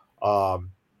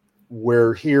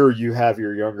 Where here you have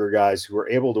your younger guys who are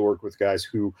able to work with guys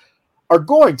who are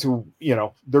going to,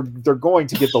 they're going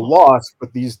to get the loss,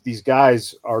 but these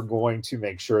guys are going to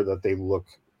make sure that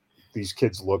these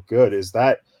kids look good. Is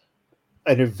that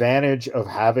an advantage of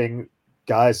having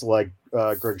guys like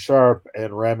Greg Sharp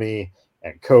and Remy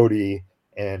and Cody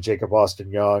and Jacob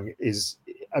Austin Young? Is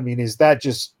that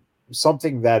just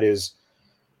something that is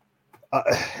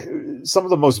some of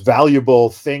the most valuable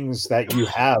things that you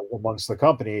have amongst the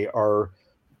company are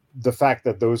the fact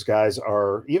that those guys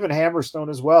are, even Hammerstone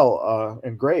as well,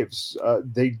 and Graves,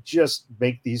 they just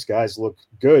make these guys look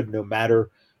good no matter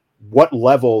what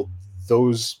level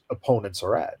those opponents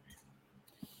are at.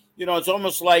 It's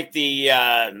almost like they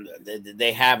have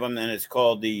them, and it's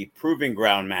called the proving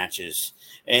ground matches,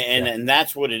 and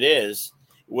that's what it is.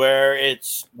 Where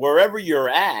it's wherever you're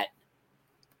at,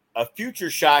 a Future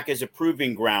Shock is a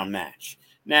proving ground match.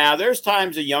 Now, there's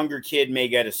times a younger kid may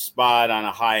get a spot on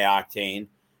a high octane,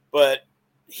 but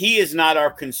he is not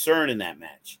our concern in that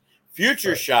match.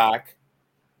 Future Shock,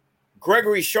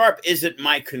 Gregory Sharp isn't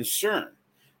my concern.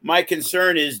 My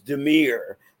concern is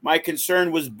Demir. My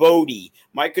concern was Bodie.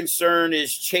 My concern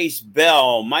is Chase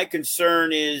Bell. My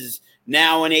concern is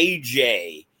now an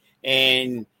AJ.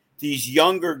 And these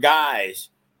younger guys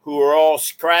who are all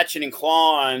scratching and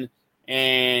clawing,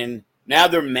 and now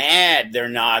they're mad they're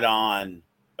not on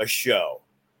a show.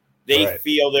 They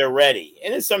feel they're ready.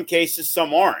 And in some cases,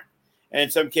 some aren't. And in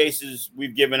some cases,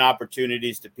 we've given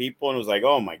opportunities to people, and it was like,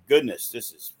 oh, my goodness,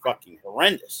 this is fucking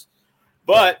horrendous.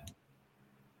 But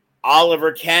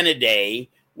Oliver Canaday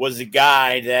was a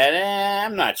guy that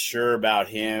I'm not sure about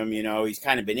him. He's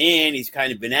kind of been in, he's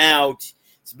kind of been out.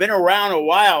 It's been around a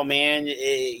while, man.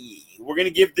 We're going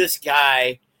to give this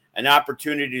guy an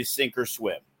opportunity to sink or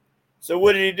swim. So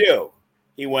what did he do?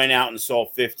 He went out and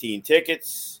sold 15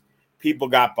 tickets. People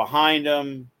got behind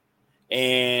him.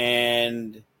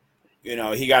 And,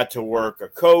 he got to work a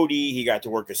Cody. He got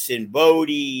to work a Sin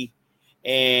Bodie.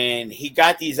 And he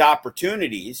got these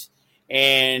opportunities.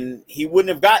 And he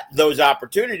wouldn't have got those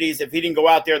opportunities if he didn't go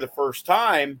out there the first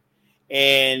time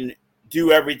and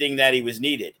do everything that he was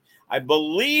needed. I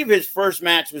believe his first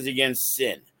match was against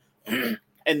Sin.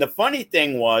 And the funny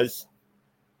thing was,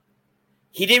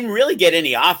 he didn't really get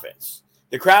any offense.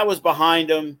 The crowd was behind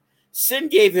him. Sin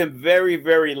gave him very,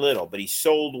 very little, but he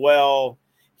sold well.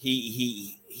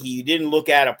 He didn't look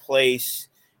out of place,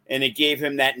 and it gave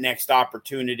him that next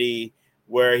opportunity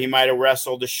where he might have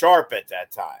wrestled a Sharp at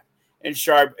that time. And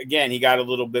Sharp, again, he got a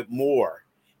little bit more.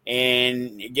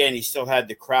 And again, he still had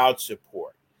the crowd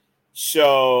support.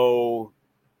 So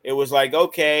it was like,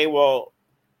 okay, well,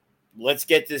 let's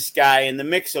get this guy in the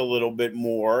mix a little bit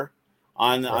more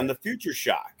on the Future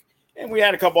Shock. And we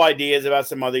had a couple ideas about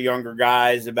some other younger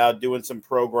guys about doing some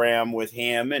program with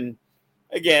him. And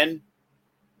again,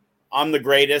 I'm the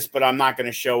greatest, but I'm not going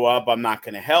to show up. I'm not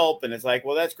going to help. And it's like,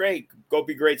 well, that's great. Go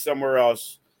be great somewhere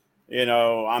else. You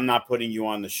know, I'm not putting you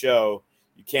on the show.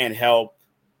 You can't help.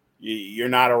 You're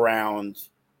not around.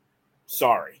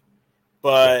 Sorry.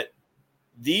 But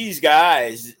these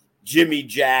guys, Jimmy,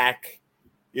 Jack,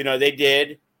 you know, they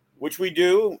did, which we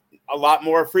do a lot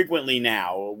more frequently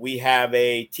now. We have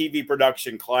a TV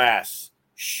production class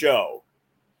show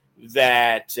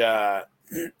that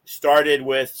started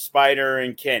with Spider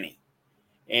and Kenny,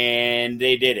 and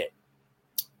they did it.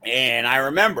 And I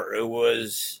remember it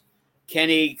was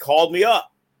Kenny called me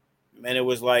up, and it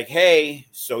was like, hey,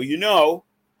 so you know,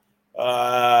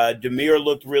 Demir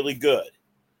looked really good,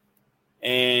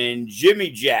 and Jimmy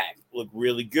Jack looked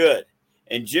really good.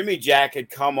 And Jimmy Jack had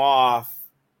come off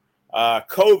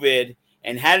COVID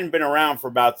and hadn't been around for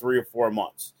about 3 or 4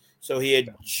 months. So he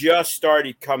had just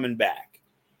started coming back.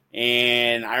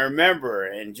 And I remember,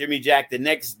 and Jimmy Jack, the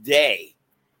next day,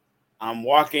 I'm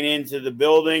walking into the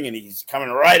building and he's coming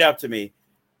right up to me.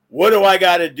 What do I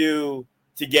got to do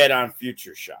to get on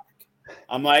Future Shock?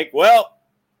 I'm like, well,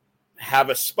 have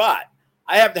a spot.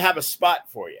 I have to have a spot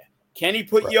for you. Kenny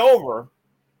put you over.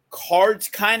 Cards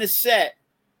kind of set.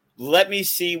 Let me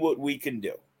see what we can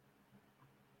do.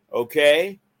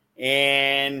 Okay.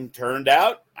 And turned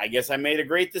out, I guess I made a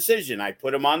great decision. I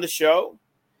put him on the show,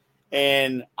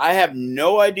 and I have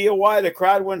no idea why the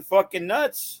crowd went fucking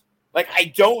nuts. Like,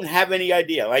 I don't have any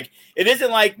idea. Like, it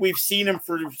isn't like we've seen him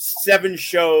for 7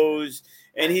 shows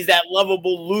and he's that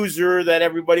lovable loser that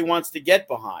everybody wants to get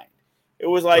behind. It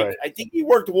was like, I think he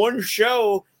worked 1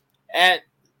 show at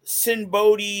Sin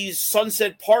Bodhi's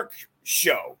Sunset Park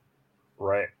show.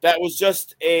 Right. That was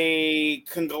just a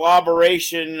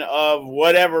conglomeration of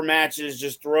whatever matches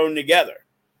just thrown together.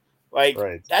 Like,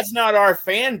 that's not our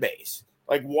fan base.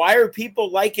 Like, why are people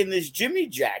liking this Jimmy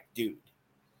Jack dude?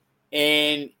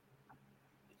 And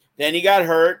then he got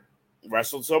hurt,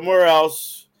 wrestled somewhere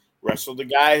else, wrestled a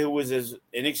guy who was as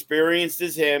inexperienced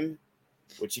as him,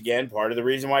 which, again, part of the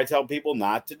reason why I tell people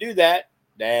not to do that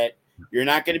you're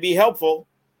not going to be helpful.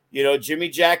 You know, Jimmy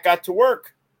Jack got to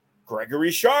work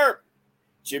Gregory Sharp.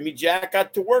 Jimmy Jack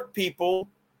got to work people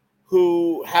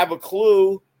who have a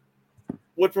clue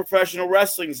what professional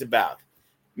wrestling's about.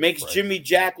 Makes Jimmy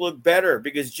Jack look better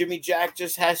because Jimmy Jack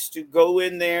just has to go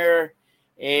in there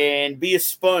and be a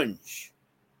sponge.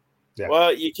 Yeah.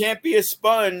 Well, you can't be a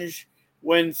sponge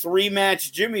when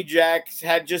 3-match Jimmy Jack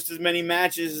had just as many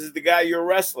matches as the guy you're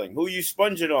wrestling. Who you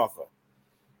sponging off of?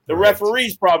 The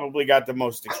referees probably got the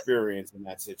most experience in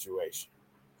that situation.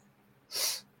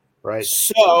 Right.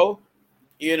 So,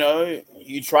 you know,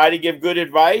 you try to give good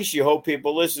advice. You hope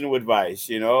people listen to advice.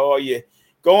 You know, you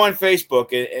go on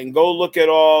Facebook and go look at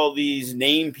all these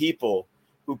named people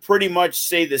who pretty much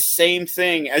say the same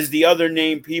thing as the other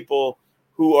named people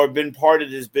who have been part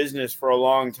of this business for a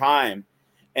long time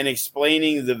and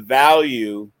explaining the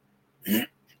value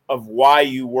of why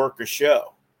you work a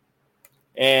show.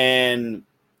 And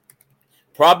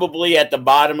probably at the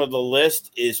bottom of the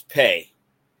list is pay.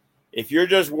 If you're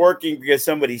just working because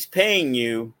somebody's paying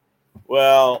you,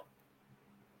 well,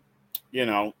 you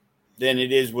know, then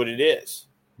it is what it is.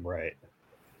 Right.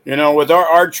 You know, with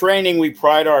our training, we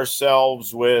pride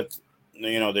ourselves with,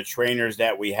 you know, the trainers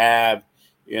that we have.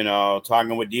 You know,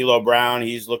 talking with D'Lo Brown,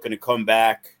 he's looking to come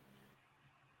back.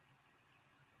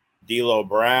 D'Lo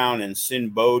Brown and Sin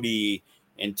Bodhi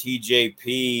and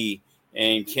TJP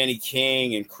and Kenny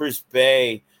King and Chris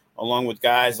Bay, along with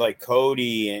guys like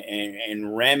Cody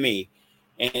and Remy.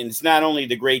 And it's not only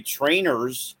the great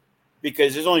trainers,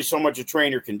 because there's only so much a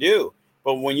trainer can do,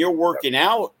 but when you're working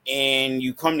out and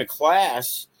you come to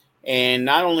class, and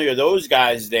not only are those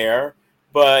guys there,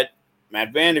 but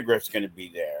Matt Vandergrift's going to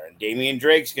be there, and Damian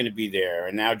Drake's going to be there,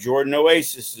 and now Jordan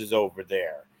Oasis is over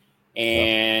there.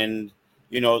 And,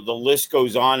 you know, the list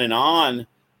goes on,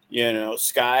 you know,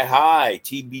 Sky High,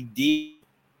 TBD,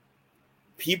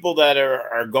 people that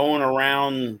are going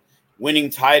around winning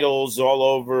titles all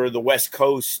over the West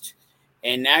Coast.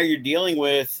 And now you're dealing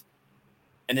with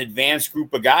an advanced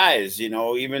group of guys, you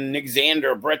know, even Nick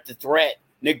Xander, Brett the Threat,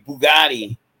 Nick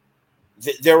Bugatti.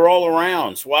 They're all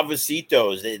around.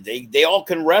 Suavecitos. They all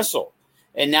can wrestle.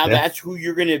 And now that's who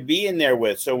you're going to be in there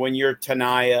with. So when you're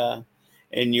Tanaya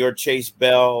and you're Chase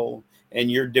Bell and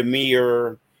you're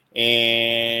Demir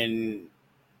and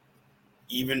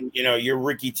Even, your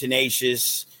Ricky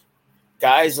Tenacious,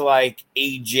 guys like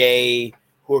AJ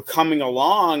who are coming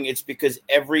along, it's because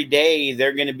every day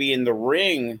they're going to be in the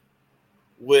ring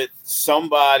with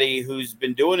somebody who's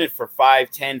been doing it for 5,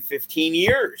 10, 15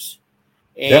 years.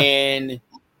 And,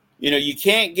 you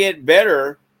can't get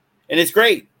better. And it's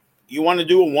great. You want to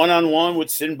do a one-on-one with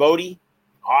Sin Bodhi?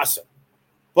 Awesome.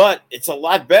 But it's a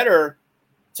lot better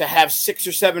to have 6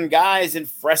 or 7 guys in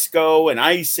Fresco and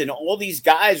Ice, and all these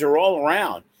guys are all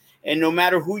around. And no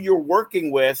matter who you're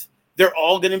working with, they're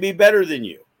all going to be better than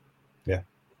you. Yeah.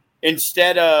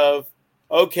 Instead of,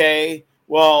 okay,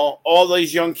 well, all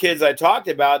these young kids I talked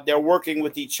about, they're working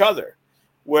with each other,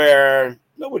 where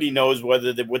nobody knows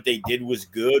whether what they did was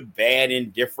good, bad,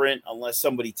 indifferent, unless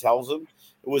somebody tells them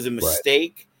it was a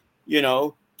mistake.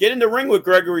 Right. Get in the ring with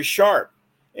Gregory Sharp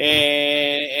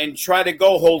and try to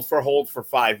go hold for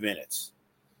 5 minutes.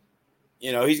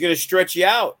 He's going to stretch you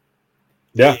out.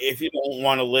 Yeah. If you don't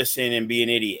want to listen and be an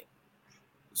idiot.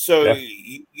 So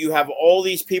you have all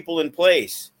these people in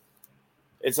place.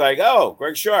 It's like, oh,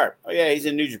 Greg Sharp. Oh, yeah, he's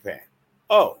in New Japan.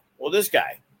 Oh, well, this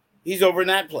guy, he's over in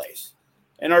that place.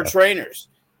 And our trainers.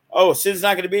 Oh, Sin's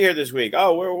not going to be here this week.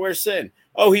 Oh, where's Sin?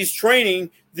 Oh, he's training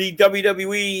the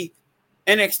WWE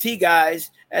NXT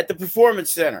guys at the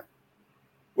Performance Center.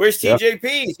 Where's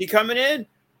TJP? Is he coming in?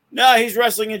 No, he's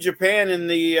wrestling in Japan in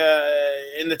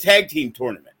the tag team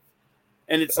tournament.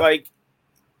 And it's like,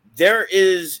 there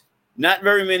is not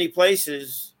very many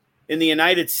places in the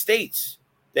United States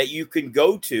that you can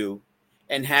go to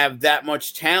and have that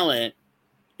much talent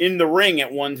in the ring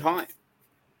at one time.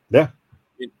 Yeah.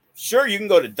 Sure, you can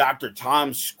go to Dr.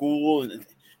 Tom's school,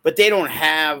 but they don't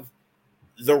have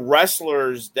the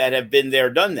wrestlers that have been there,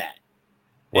 done that.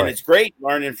 And it's great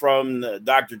learning from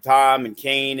Dr. Tom and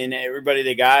Kane and everybody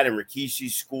they got, and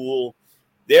Rikishi's school.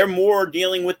 They're more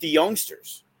dealing with the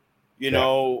youngsters.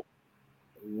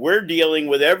 We're dealing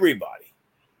with everybody.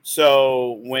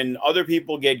 So when other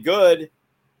people get good,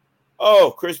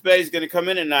 oh, Chris Bay's going to come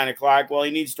in at 9 o'clock. Well,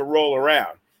 he needs to roll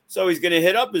around. So he's going to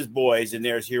hit up his boys, and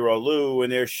there's Hero Lou,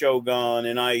 and there's Shogun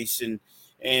and Ice and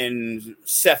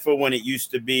Cepha when it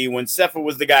used to be, when Cepha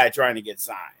was the guy trying to get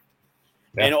signed.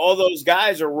 Yeah. And all those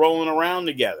guys are rolling around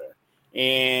together.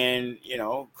 And,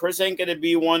 Chris ain't going to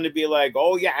be one to be like,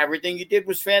 oh, yeah, everything you did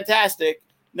was fantastic.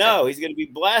 No, he's going to be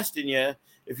blasting you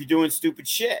if you're doing stupid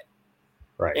shit.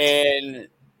 Right. And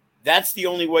that's the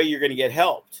only way you're going to get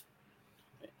helped.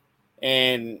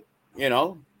 And,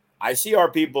 I see our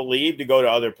people leave to go to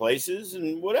other places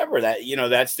and whatever that,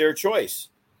 that's their choice.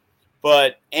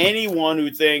 But anyone who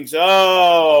thinks,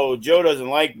 oh, Joe doesn't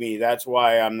like me, that's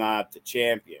why I'm not the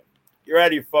champion. You're out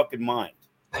of your fucking mind.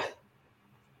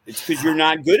 It's because you're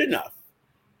not good enough.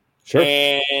 Sure.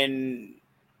 And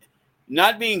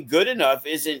not being good enough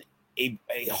isn't a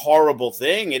horrible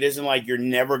thing. It isn't like you're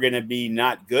never going to be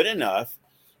not good enough.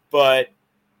 But,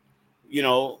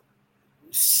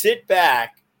 sit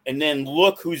back and then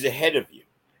look who's ahead of you.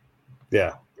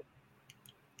 Yeah.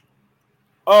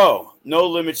 Oh, No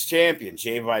Limits champion,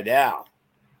 Jay Vidal,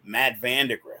 Matt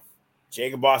Vandergriff,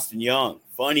 Jacob Austin Young,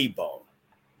 Funny Bone,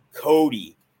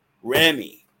 Cody,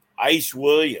 Remy, Ice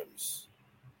Williams,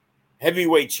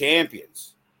 heavyweight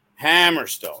champions,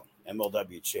 Hammerstone,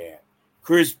 MLW champ,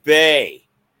 Chris Bay,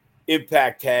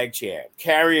 Impact Tag champ,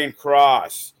 Karrion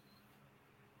Kross,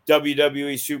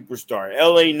 WWE superstar,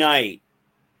 LA Knight,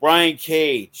 Brian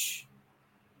Cage.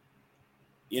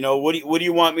 What do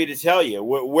you want me to tell you?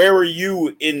 Where are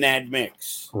you in that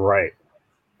mix? Right.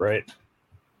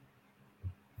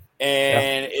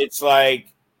 And it's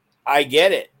like, I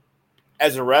get it.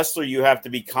 As a wrestler, you have to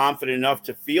be confident enough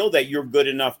to feel that you're good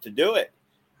enough to do it.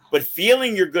 But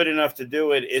feeling you're good enough to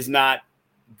do it is not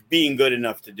being good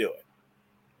enough to do it.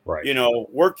 Right.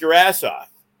 Work your ass off.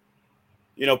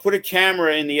 Put a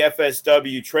camera in the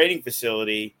FSW training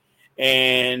facility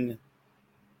and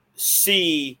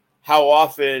see how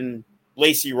often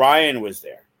Lacey Ryan was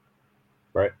there.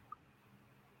 Right.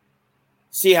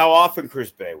 See how often Chris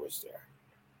Bay was there.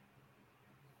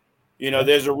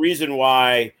 There's a reason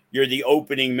why you're the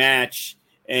opening match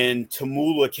in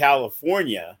Temula,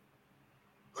 California.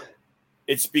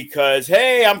 It's because,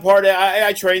 hey,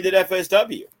 I trained at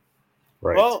FSW.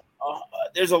 Right. Well,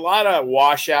 there's a lot of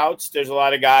washouts. There's a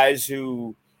lot of guys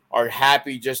who are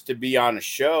happy just to be on a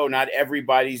show. Not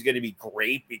everybody's going to be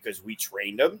great because we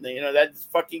trained them. That's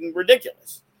fucking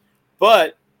ridiculous.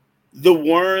 But the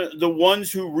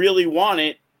ones who really want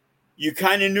it, you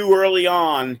kind of knew early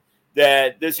on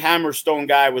that this Hammerstone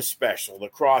guy was special. The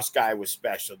Cross guy was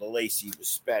special. The Lacey was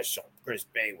special. Chris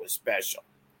Bay was special.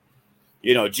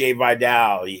 Jay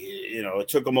Vidal, it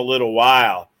took him a little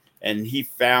while. and he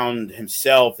found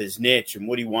himself, his niche, and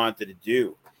what he wanted to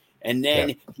do. And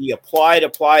then he applied.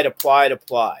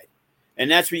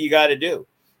 And that's what you got to do.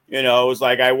 You know, it was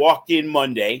like I walked in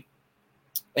Monday,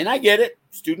 and I get it.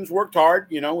 Students worked hard.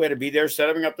 You know, we had to be there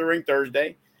setting up the ring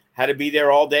Thursday. Had to be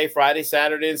there all day, Friday,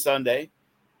 Saturday, and Sunday.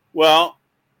 Well,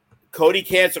 Cody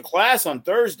canceled class on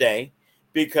Thursday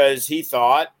because he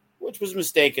thought, which was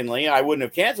mistakenly, I wouldn't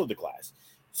have canceled the class.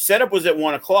 Setup was at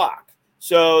 1 o'clock.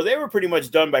 So they were pretty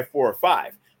much done by 4 or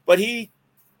 5. But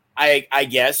I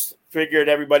guess, figured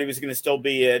everybody was going to still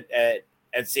be at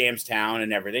Sam's Town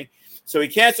and everything. So he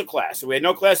canceled class. So we had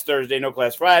no class Thursday, no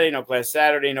class Friday, no class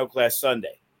Saturday, no class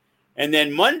Sunday. And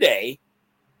then Monday,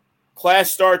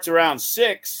 class starts around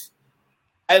 6.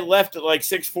 I left at like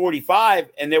 6:45,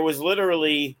 and there was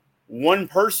literally one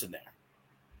person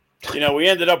there. You know, we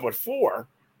ended up with 4.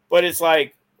 But it's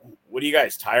like, what are you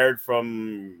guys, tired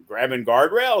from grabbing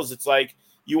guardrails? It's like,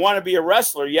 you want to be a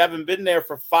wrestler. You haven't been there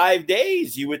for 5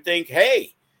 days. You would think,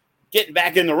 hey, getting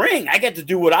back in the ring, I get to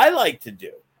do what I like to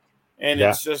do. And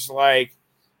it's just like,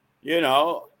 you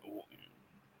know,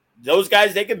 those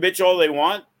guys, they can bitch all they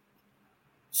want.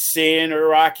 Sin or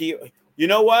Rocky. You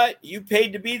know what? You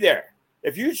paid to be there.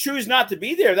 If you choose not to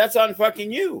be there, that's on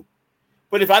fucking you.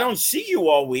 But if I don't see you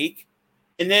all week,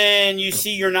 and then you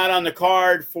see you're not on the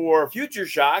card for Future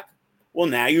Shock, well,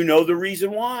 now you know the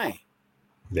reason why.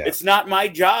 Yeah. It's not my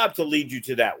job to lead you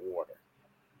to that water.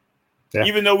 Yeah.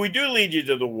 Even though we do lead you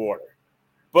to the water.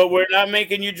 But we're not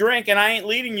making you drink, and I ain't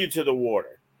leading you to the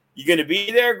water. You're going to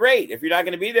be there? Great. If you're not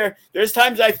going to be there, there's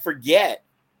times I forget,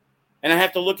 and I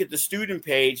have to look at the student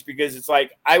page because it's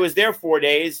like, I was there 4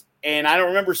 days, and I don't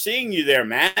remember seeing you there,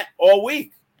 Matt, all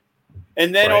week.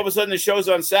 And then all of a sudden the show's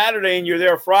on Saturday, and you're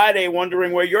there Friday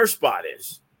wondering where your spot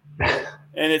is.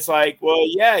 And it's like, well,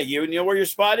 yeah, you know where your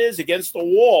spot is? Against the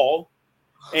wall.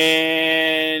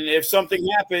 And if something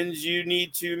happens, you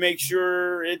need to make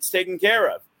sure it's taken care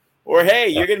of. Or, hey,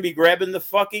 you're going to be grabbing the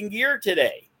fucking gear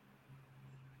today.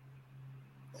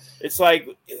 It's like,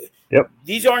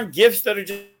 these aren't gifts that are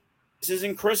just, this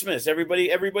isn't Christmas.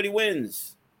 Everybody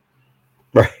wins.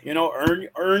 Right. You know,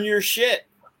 earn your shit.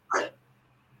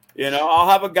 You know, I'll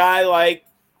have a guy like,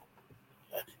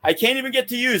 I can't even get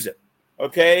to use it.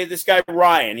 Okay, this guy,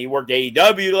 Ryan, he worked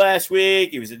AEW last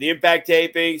week. He was at the Impact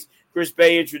tapings. Chris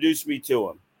Bay introduced me to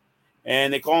him.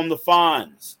 And they call him the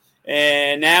Fonz.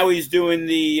 And now he's doing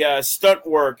the stunt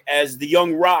work as the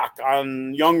Young Rock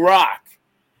on Young Rock.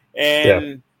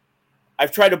 And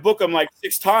I've tried to book him like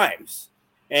 6 times.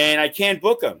 And I can't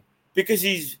book him because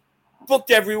he's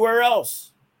booked everywhere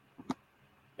else.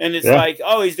 And it's like,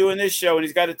 oh, he's doing this show and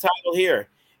he's got a title here.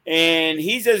 And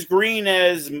he's as green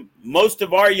as most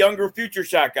of our younger Future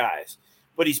Shock guys.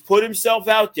 But he's put himself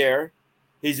out there.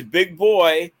 He's a big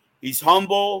boy. He's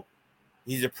humble.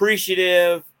 He's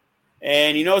appreciative.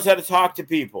 And he knows how to talk to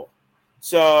people.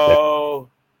 So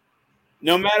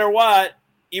no matter what,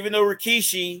 even though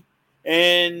Rikishi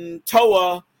and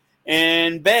Toa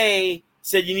and Bay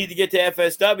said you need to get to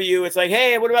FSW, it's like,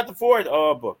 hey, what about the 4th?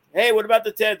 Oh, I'm booked. Hey, what about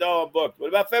the 10th? Oh, I'm booked. What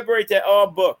about February 10th? Oh,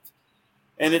 I'm booked.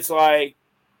 And it's like,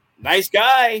 nice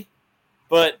guy,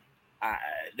 but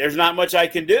there's not much I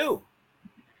can do.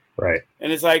 Right.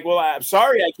 And it's like, well, I'm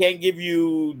sorry, I can't give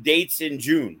you dates in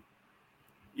June,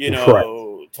 you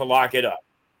know, to lock it up.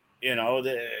 You know,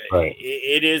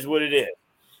 it is what it is.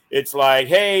 It's like,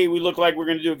 hey, we look like we're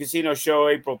going to do a casino show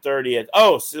April 30th.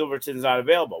 Oh, Silverton's not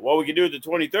available. Well, we can do it the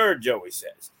 23rd, Joey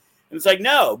says. And it's like,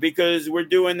 no, because we're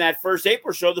doing that first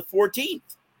April show the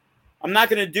 14th. I'm not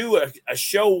going to do a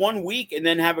show 1 week and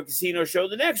then have a casino show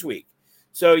the next week.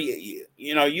 So,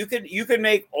 you know, you could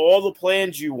make all the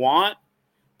plans you want,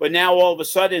 but now all of a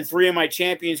sudden 3 of my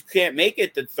champions can't make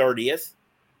it the 30th.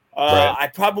 I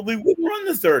probably would run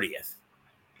the 30th.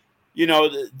 You know,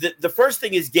 the first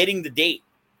thing is getting the date.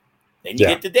 Then you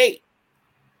get the date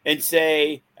and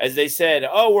say, as they said,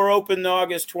 oh, we're open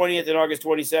August 20th and August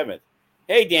 27th.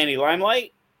 Hey, Danny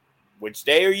Limelight, which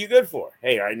day are you good for?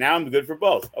 Hey, right now I'm good for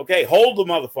both. Okay, hold the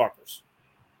motherfuckers.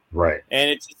 Right. And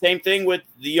it's the same thing with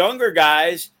the younger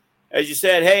guys. As you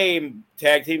said, hey,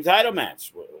 tag team title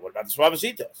match. What about the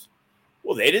Suavecitos?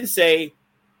 Well, they didn't say,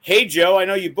 hey, Joe, I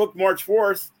know you booked March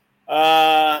 4th.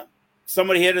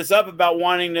 Somebody hit us up about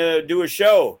wanting to do a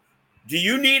show. Do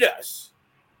you need us?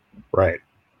 Right.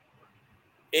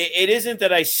 It isn't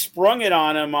that I sprung it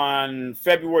on them on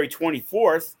February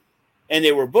 24th and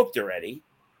they were booked already.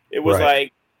 It was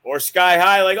like, or Sky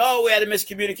High, like, oh, we had a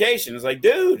miscommunication. It's like,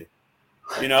 dude,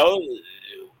 you know,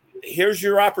 here's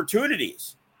your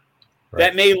opportunities.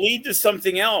 That may lead to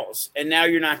something else, and now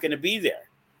you're not going to be there.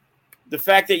 The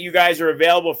fact that you guys are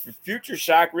available for Future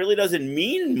Shock really doesn't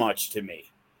mean much to me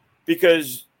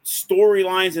because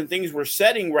storylines and things we're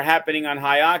setting were happening on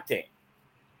High Octane.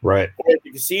 Right. Or at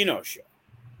the casino show.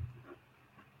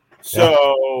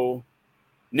 So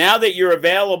now that you're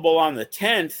available on the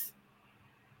 10th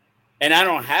and I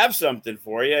don't have something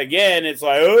for you, again, it's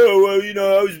like, oh,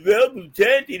 well, I was available the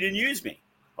 10th. You didn't use me.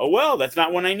 Oh, well, that's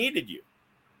not when I needed you.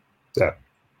 Yeah.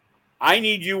 I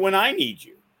need you when I need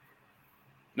you.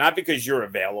 Not because you're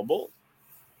available.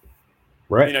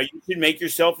 Right. You should make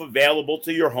yourself available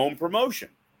to your home promotion,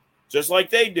 just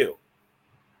like they do.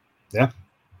 Yeah.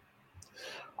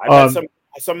 I've had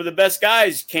some of the best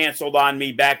guys canceled on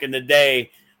me back in the day,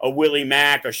 a Willie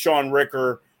Mack, a Sean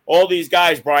Ricker, all these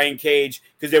guys, Brian Cage,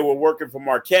 because they were working for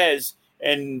Marquez,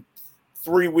 and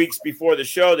 3 weeks before the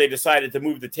show, they decided to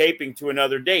move the taping to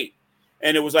another date.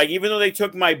 And it was like, even though they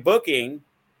took my booking,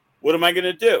 what am I going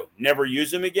to do? Never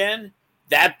use them again?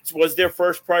 That was their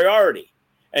first priority.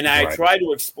 And I try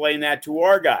to explain that to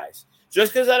our guys.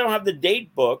 Just because I don't have the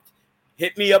date booked,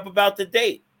 hit me up about the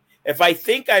date. If I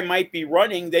think I might be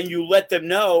running, then you let them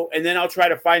know, and then I'll try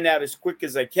to find out as quick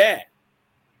as I can.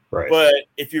 Right. But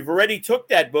if you've already took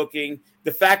that booking,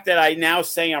 the fact that I now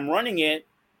say I'm running it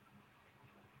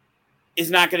is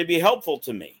not going to be helpful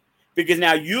to me, because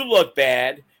now you look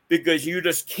bad because you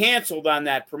just canceled on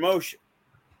that promotion.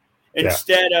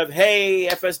 Instead of, hey,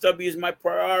 FSW is my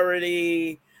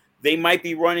priority. They might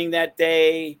be running that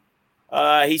day.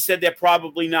 He said they're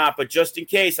probably not, but just in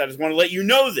case, I just want to let you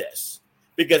know this,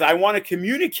 because I want to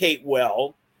communicate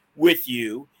well with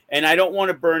you, and I don't want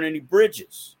to burn any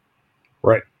bridges.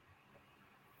 Right.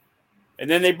 And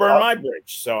then they burn my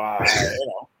bridge. So,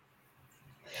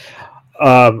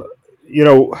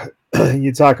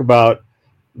 you talk about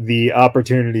the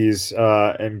opportunities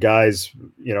and guys,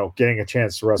 getting a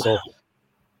chance to wrestle.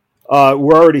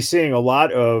 We're already seeing a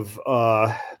lot of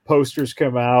posters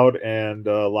come out, and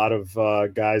a lot of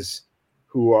guys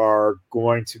who are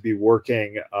going to be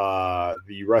working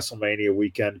the WrestleMania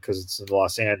weekend because it's in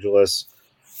Los Angeles.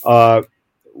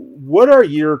 What are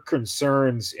your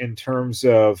concerns in terms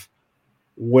of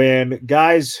when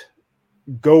guys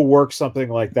go work something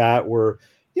like that, where,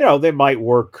 they might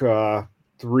work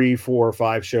 3, 4,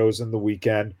 5 shows in the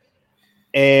weekend?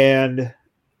 And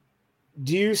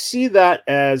do you see that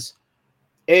as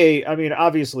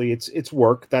obviously it's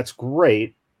work, that's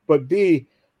great, but B,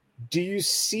 do you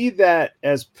see that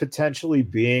as potentially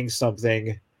being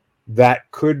something that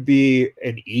could be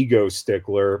an ego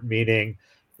stickler, meaning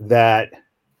that,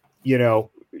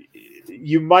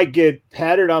 you might get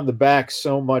patted on the back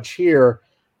so much here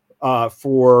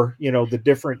for, the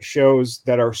different shows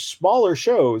that are smaller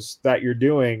shows that you're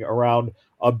doing around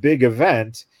a big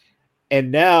event.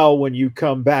 And now when you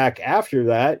come back after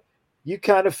that, you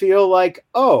kind of feel like,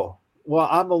 oh, well,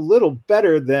 I'm a little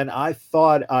better than I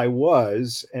thought I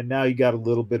was. And now you got a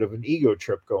little bit of an ego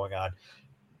trip going on.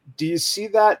 Do you see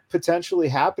that potentially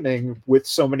happening with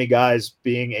so many guys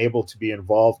being able to be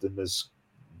involved in this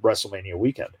WrestleMania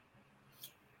weekend?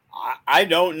 I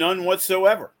don't, none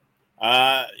whatsoever.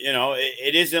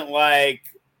 It isn't like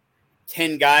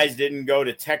 10 guys didn't go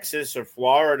to Texas or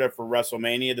Florida for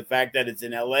WrestleMania. The fact that it's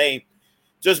in LA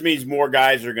just means more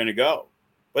guys are going to go.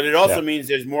 But it also means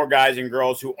there's more guys and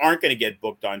girls who aren't going to get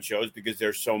booked on shows because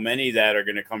there's so many that are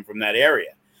going to come from that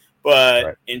area.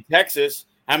 But in Texas,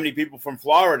 how many people from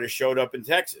Florida showed up in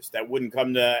Texas that wouldn't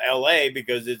come to LA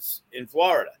because it's in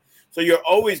Florida? So you're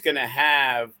always going to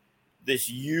have this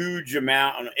huge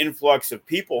amount of influx of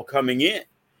people coming in.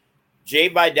 Jay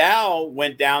Vidal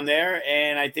went down there,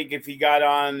 and I think if he got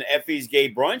on Effie's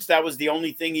Gay Brunch, that was the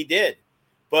only thing he did.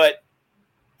 But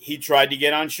he tried to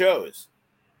get on shows.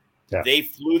 Yeah. They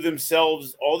flew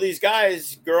themselves, all these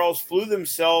guys, girls flew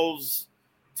themselves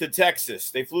to Texas.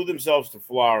 They flew themselves to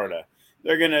Florida.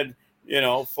 They're going to,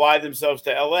 fly themselves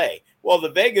to LA. Well,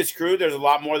 the Vegas crew, there's a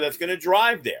lot more that's going to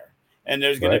drive there. And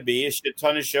there's going to be a shit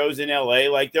ton of shows in LA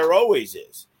like there always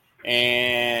is.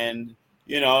 And,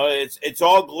 it's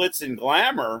all glitz and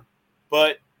glamour,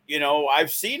 but,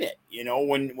 I've seen it.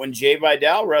 When Jay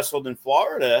Vidal wrestled in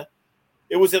Florida,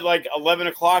 it was at like 11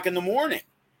 o'clock in the morning.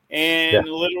 And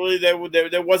literally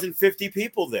there wasn't 50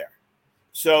 people there.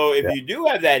 So if you do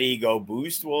have that ego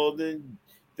boost, well, then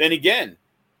again,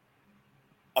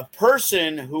 a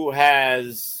person who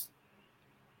has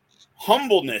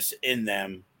humbleness in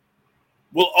them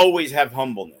will always have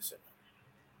humbleness in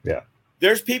them. Yeah.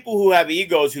 There's people who have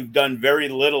egos who've done very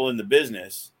little in the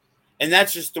business, and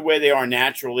that's just the way they are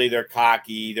naturally. They're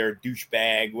cocky, they're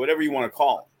douchebag, whatever you want to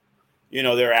call them.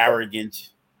 They're arrogant.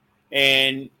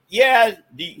 And there's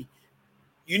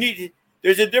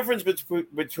a difference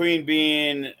between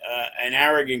being an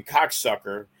arrogant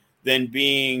cocksucker than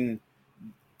being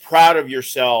proud of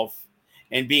yourself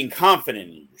and being confident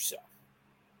in yourself.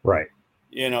 Right.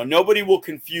 Nobody will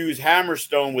confuse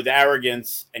Hammerstone with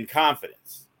arrogance and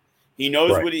confidence. He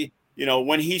knows what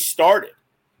when he started,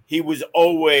 he was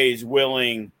always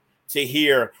willing to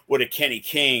hear what a Kenny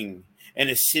King and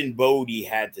a Sin Bodhi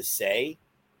had to say.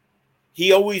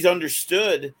 He always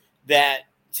understood that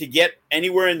to get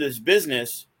anywhere in this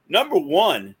business, number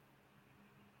one,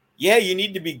 you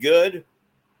need to be good,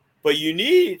 but you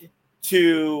need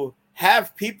to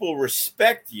have people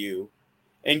respect you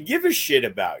and give a shit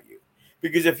about you.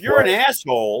 Because if you're an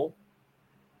asshole,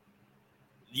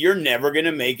 you're never going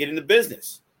to make it in the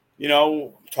business.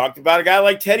 Talked about a guy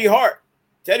like Teddy Hart.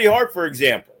 Teddy Hart, for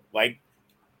example,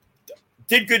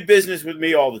 did good business with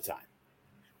me all the time.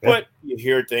 But you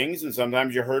hear things, and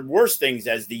sometimes you heard worse things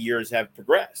as the years have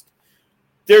progressed.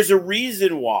 There's a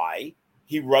reason why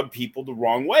he rubbed people the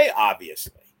wrong way,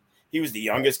 obviously. He was the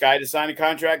youngest guy to sign a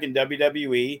contract in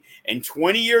WWE, and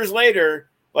 20 years later,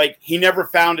 he never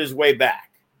found his way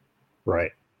back.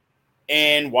 Right.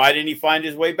 And why didn't he find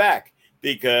his way back?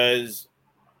 Because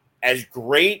as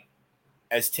great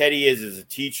as Teddy is as a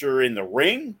teacher in the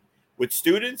ring with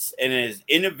students and as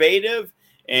innovative,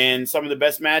 and some of the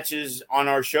best matches on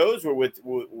our shows were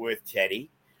with Teddy,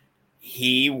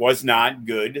 he was not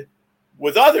good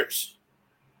with others.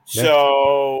 Yeah.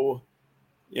 So,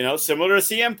 similar to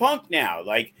CM Punk now.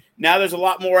 Now there's a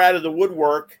lot more out of the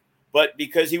woodwork, but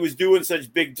because he was doing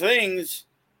such big things,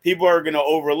 people are going to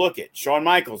overlook it. Shawn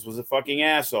Michaels was a fucking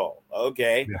asshole.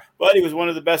 Okay. Yeah. But he was one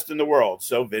of the best in the world.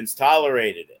 So Vince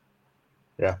tolerated it.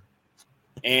 Yeah.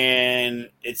 And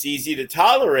it's easy to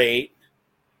tolerate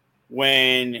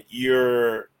when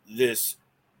you're this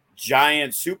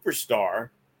giant superstar,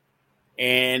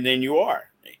 and then you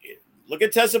are. Look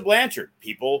at Tessa Blanchard.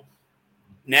 People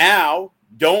now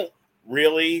don't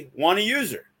really want to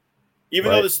use her.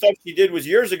 Even though the stuff she did was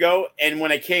years ago, and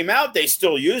when it came out, they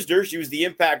still used her. She was the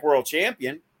Impact World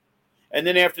Champion. And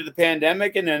then after the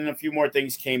pandemic and then a few more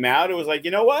things came out, it was like,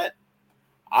 you know what?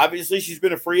 Obviously, she's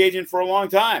been a free agent for a long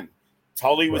time.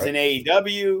 Tully was in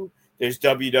AEW. There's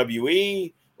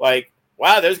WWE.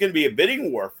 Wow, there's going to be a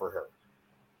bidding war for her.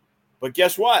 But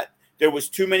guess what? There was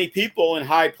too many people in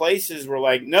high places were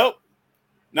like, nope,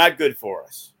 not good for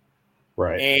us.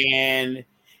 Right. And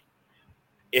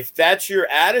if that's your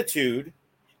attitude,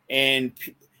 and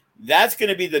that's going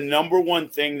to be the number one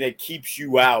thing that keeps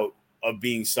you out of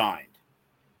being signed.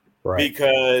 Right.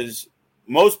 Because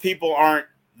most people aren't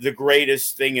the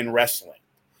greatest thing in wrestling.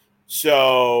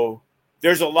 So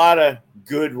there's a lot of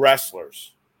good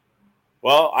wrestlers.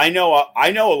 Well, I know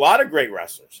a lot of great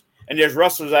wrestlers, and there's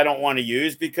wrestlers I don't want to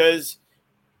use because,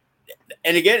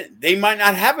 and again, they might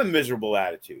not have a miserable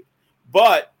attitude,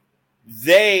 but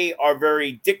they are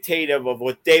very dictative of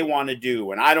what they want to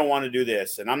do, and I don't want to do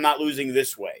this, and I'm not losing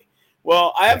this way.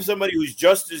 Well, I have somebody who's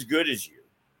just as good as you.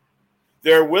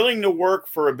 They're willing to work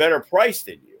for a better price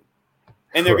than you,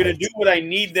 and they're going to do what I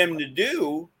need them to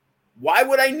do. Why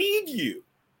would I need you?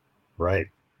 Right.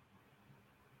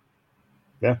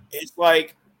 Yeah. It's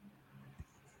like,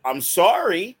 I'm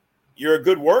sorry, you're a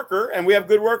good worker, and we have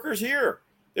good workers here.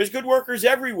 There's good workers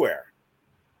everywhere.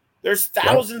 There's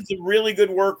thousands of really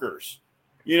good workers.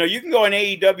 You can go on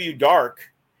AEW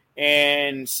Dark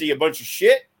and see a bunch of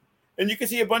shit, and you can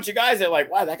see a bunch of guys that are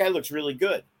like, wow, that guy looks really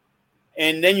good.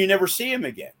 And then you never see him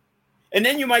again. And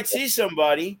then you might see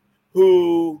somebody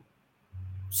who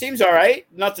seems all right,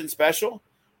 nothing special,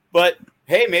 but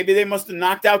hey, maybe they must have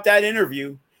knocked out that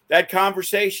interview, that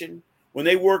conversation. When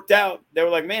they worked out, they were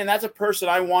like, man, that's a person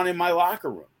I want in my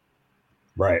locker room.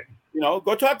 Right.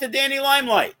 Go talk to Danny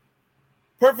Limelight.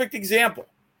 Perfect example.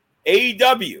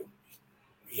 AEW,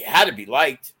 he had to be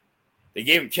liked. They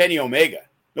gave him Kenny Omega.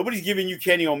 Nobody's giving you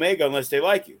Kenny Omega unless they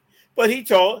like you. But he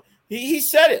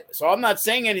said it. So I'm not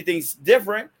saying anything's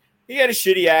different. He had a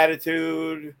shitty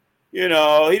attitude. He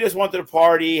just wanted to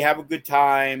party, have a good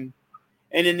time.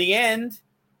 And in the end,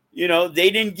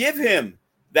 they didn't give him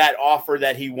that offer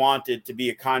that he wanted to be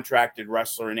a contracted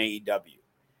wrestler in AEW.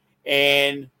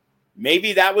 And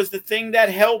maybe that was the thing that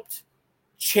helped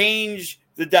change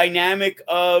the dynamic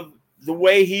of the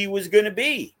way he was going to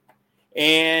be.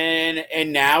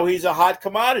 And now he's a hot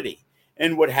commodity.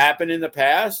 And what happened in the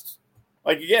past,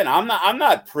 again, I'm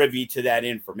not privy to that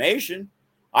information.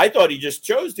 I thought he just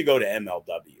chose to go to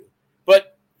MLW.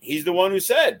 But he's the one who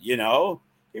said, he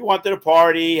wanted to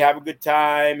party, have a good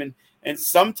time. And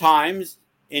sometimes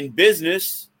in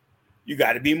business, you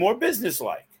got to be more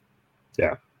businesslike.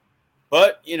 Yeah.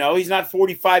 But, he's not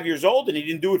 45 years old, and he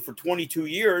didn't do it for 22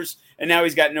 years, and now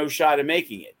he's got no shot at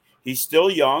making it. He's still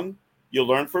young. You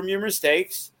learn from your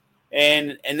mistakes,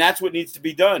 and that's what needs to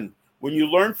be done. When you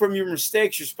learn from your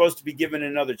mistakes, you're supposed to be given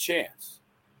another chance.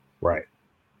 Right.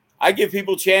 I give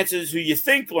people chances who you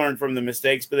think learned from the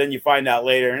mistakes, but then you find out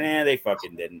later, they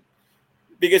fucking didn't.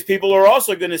 Because people are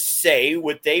also going to say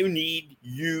what they need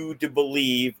you to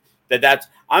believe that's.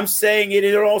 I'm saying it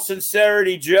in all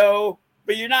sincerity, Joe,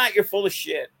 but you're not. You're full of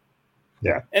shit.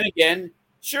 Yeah. And again,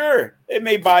 sure, it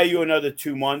may buy you another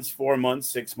 2 months, 4 months,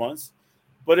 6 months,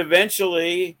 but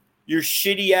eventually your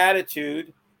shitty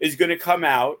attitude is going to come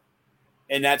out,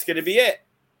 and that's going to be it.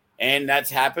 And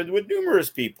that's happened with numerous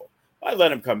people. I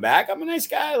let him come back. I'm a nice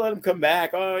guy. I let him come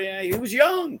back. Oh, yeah, he was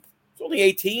young. He's only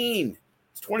 18.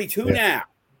 He's 22 now.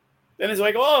 Then it's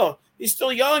like, oh, he's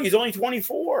still young. He's only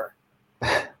 24.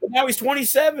 But now he's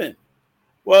 27.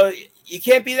 Well, you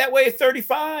can't be that way at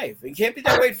 35. You can't be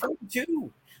that way at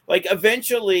 42. Like,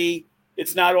 eventually,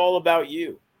 it's not all about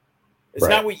you. It's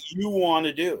not what you want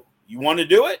to do. You want to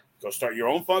do it? Go start your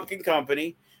own fucking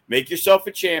company. Make yourself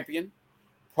a champion.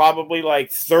 Probably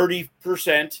like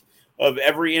 30% of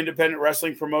every independent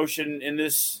wrestling promotion in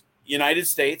this United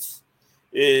States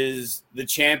is the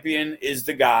champion is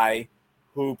the guy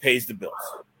who pays the bills.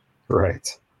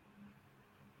 Right.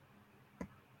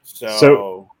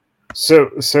 So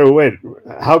wait,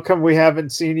 how come we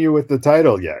haven't seen you with the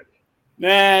title yet?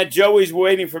 Nah, Joey's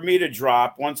waiting for me to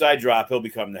drop. Once I drop, he'll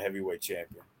become the heavyweight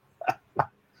champion.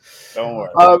 Don't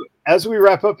worry. As we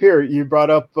wrap up here, you brought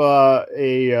up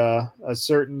a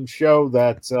certain show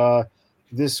that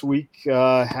this week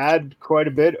had quite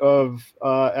a bit of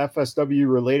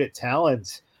FSW related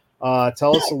talent.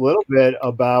 Tell us a little bit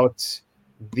about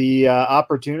the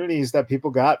opportunities that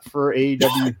people got for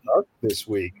AEW Dark this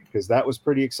week, because that was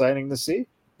pretty exciting to see.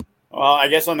 Well, I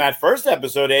guess on that first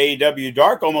episode, AEW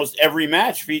Dark, almost every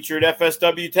match featured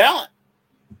FSW talent.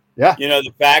 Yeah.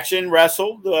 The faction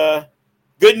wrestled.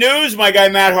 Good news, my guy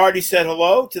Matt Hardy said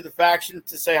hello to the faction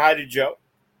to say hi to Joe.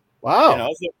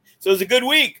 Wow. So it was a good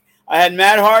week. I had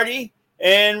Matt Hardy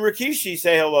and Rikishi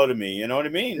say hello to me. You know what I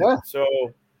mean? Yeah. So,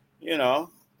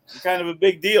 kind of a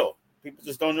big deal. People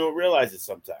just don't realize it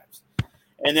sometimes.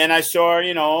 And then I saw,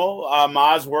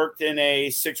 Maz worked in a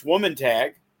 6-woman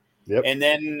tag. Yep. And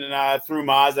then through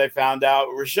Maz, I found out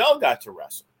Rochelle got to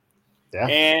wrestle. Yeah.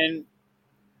 And,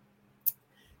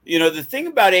 the thing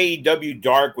about AEW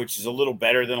Dark, which is a little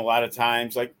better than a lot of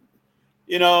times, like,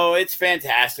 it's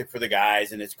fantastic for the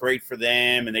guys and it's great for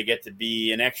them. And they get to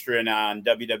be an extra on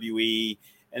WWE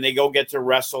and they go get to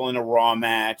wrestle in a Raw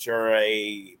match or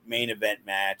a main event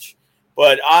match.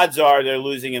 But odds are they're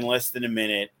losing in less than a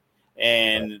minute,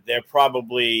 and they're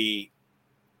probably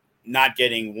not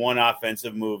getting one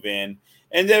offensive move in,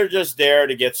 and they're just there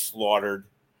to get slaughtered,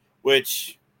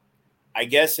 which I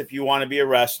guess if you want to be a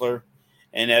wrestler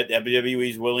and that WWE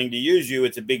is willing to use you,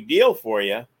 it's a big deal for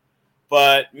you.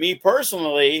 But me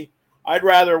personally, I'd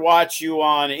rather watch you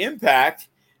on Impact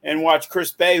and watch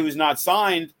Chris Bay, who's not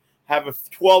signed, have a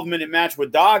 12-minute match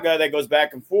with Daga that goes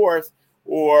back and forth,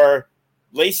 or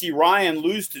Lacey Ryan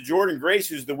lose to Jordan Grace,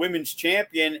 who's the women's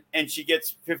champion, and she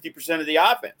gets 50% of the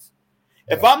offense.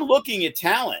 Yeah. If I'm looking at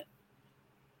talent,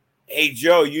 hey,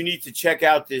 Joe, you need to check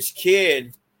out this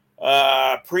kid,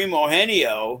 Primo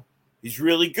Henio. He's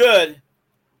really good.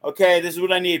 Okay, this is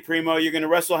what I need, Primo. You're going to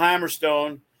wrestle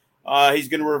Hammerstone. He's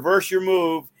going to reverse your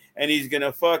move, and he's going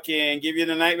to fucking give you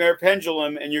the Nightmare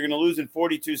Pendulum, and you're going to lose in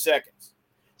 42 seconds.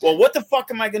 Well, what the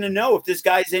fuck am I going to know if this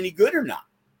guy's any good or not?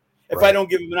 If I don't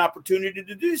give him an opportunity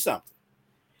to do something.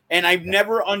 And I've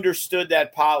never understood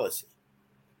that policy.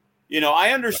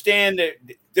 I understand that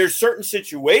there's certain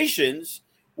situations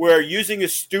where using a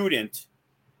student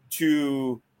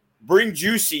to bring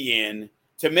Juicy in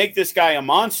to make this guy a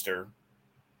monster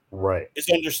is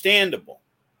understandable.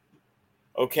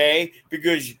 Okay?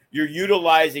 Because you're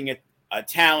utilizing a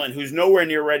talent who's nowhere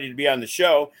near ready to be on the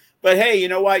show. But hey, you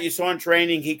know what? You saw in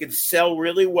training, he can sell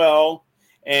really well.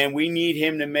 And we need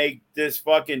him to make this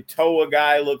fucking Toa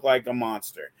guy look like a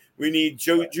monster. We need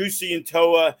Juicy and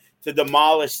Toa to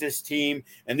demolish this team.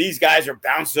 And these guys are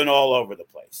bouncing all over the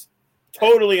place.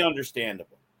 Totally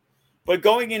understandable. But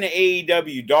going into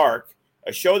AEW Dark,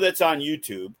 a show that's on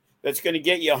YouTube, that's going to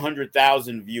get you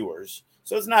 100,000 viewers.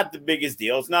 So it's not the biggest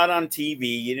deal. It's not on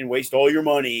TV. You didn't waste all your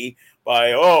money by,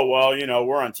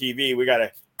 we're on TV. We got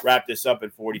to wrap this up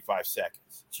in 45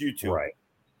 seconds. It's YouTube. Right.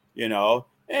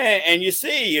 And you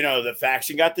see, the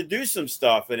faction got to do some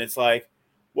stuff. And it's like,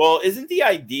 well, isn't the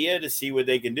idea to see what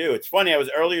they can do? It's funny. I was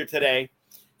earlier today.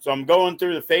 So I'm going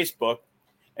through the Facebook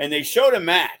and they showed a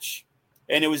match.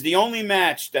 And it was the only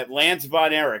match that Lance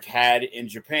Von Erich had in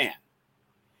Japan.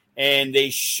 And they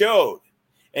showed.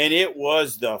 And it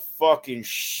was the fucking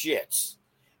shits.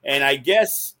 And I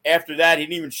guess after that, he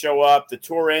didn't even show up. The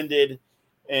tour ended.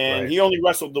 And he only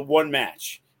wrestled the one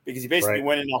match. because he basically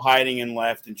went into hiding and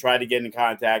left and tried to get in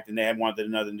contact, and they had wanted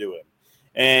nothing to do with him.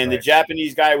 And the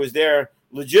Japanese guy was there,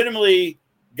 legitimately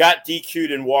got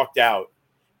DQ'd and walked out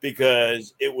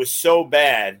because it was so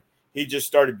bad. He just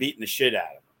started beating the shit out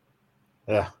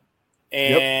of him. Yeah.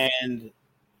 And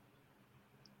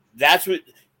that's what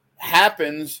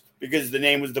happens because the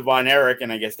name was Devon Eric,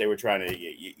 and I guess they were trying to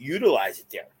utilize it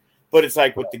there. But it's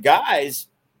like with the guys,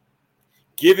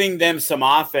 giving them some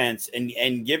offense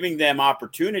and giving them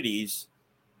opportunities,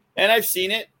 and I've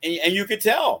seen it, and you could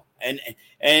tell.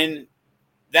 And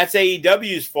that's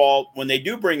AEW's fault when they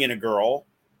do bring in a girl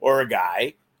or a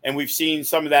guy, and we've seen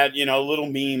some of that,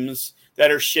 little memes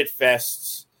that are shit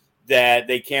fests that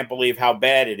they can't believe how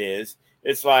bad it is.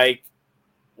 It's like,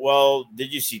 well,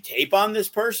 did you see tape on this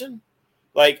person?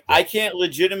 Like, I can't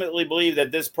legitimately believe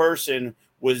that this person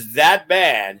was that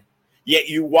bad, yet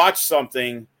you watched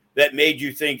something that made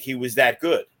you think he was that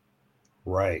good.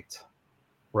 Right.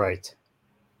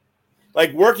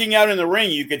 Like working out in the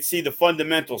ring, you could see the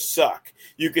fundamentals suck.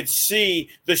 You could see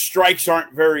the strikes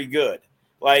aren't very good.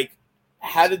 Like,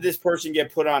 how did this person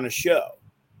get put on a show?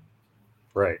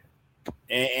 Right.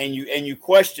 And you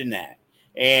question that.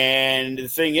 And the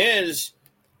thing is,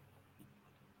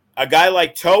 a guy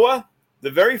like Toa,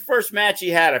 the very first match he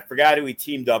had, I forgot who he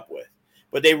teamed up with,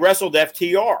 but they wrestled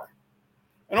FTR.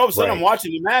 And all of a sudden, I'm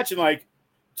watching the match and like,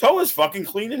 Toa's fucking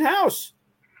cleaning house.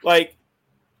 Like,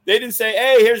 they didn't say,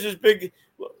 hey, here's this big,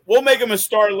 we'll make him a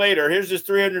star later. Here's this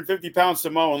 350-pound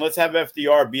Samoan. Let's have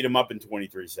FTR beat him up in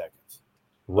 23 seconds.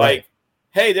 Right. Like,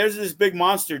 hey, there's this big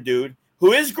monster dude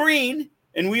who is green,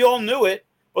 and we all knew it,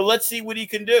 but let's see what he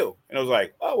can do. And I was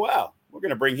like, oh, wow, we're going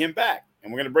to bring him back,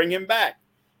 and we're going to bring him back.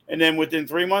 And then within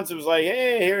 3 months, it was like,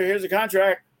 hey, here's a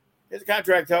contract. Here's a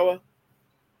contract, Toa.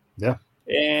 Yeah.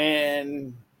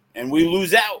 And we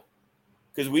lose out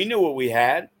because we knew what we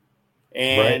had.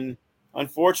 And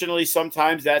unfortunately,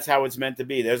 sometimes that's how it's meant to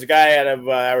be. There's a guy out of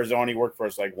Arizona. He worked for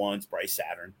us like once, Bryce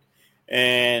Saturn.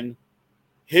 And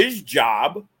his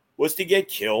job was to get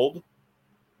killed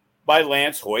by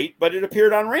Lance Hoyt, but it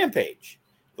appeared on Rampage.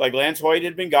 Like Lance Hoyt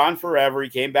had been gone forever. He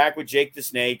came back with Jake the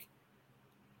Snake.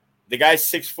 The guy's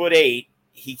 6'8".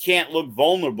 He can't look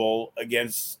vulnerable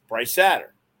against Bryce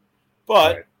Saturn.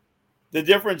 But the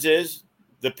difference is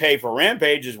the pay for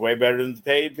Rampage is way better than the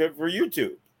pay for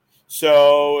YouTube.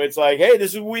 So it's like, hey,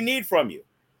 this is what we need from you.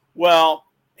 Well,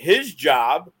 his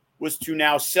job was to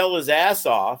now sell his ass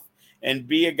off and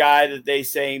be a guy that they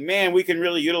say, man, we can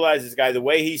really utilize this guy. The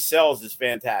way he sells is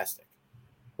fantastic.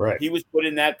 Right. He was put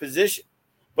in that position.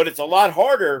 But it's a lot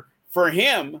harder for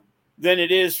him than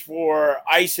it is for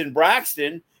Ice and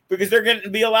Braxton because they're going to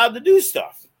be allowed to do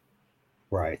stuff.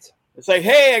 Right. It's like,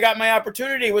 hey, I got my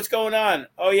opportunity. What's going on?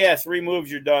 Oh, yeah, 3 moves,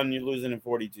 you're done. You're losing in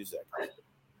 42 seconds.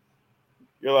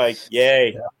 You're like,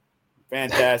 yay,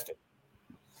 fantastic.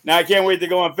 Now I can't wait to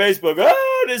go on Facebook.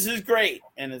 Oh, this is great.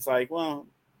 And it's like, well,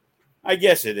 I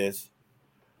guess it is.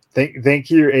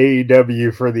 Thank you,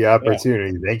 AEW, for the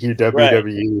opportunity. Yeah. Thank you,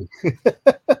 WWE.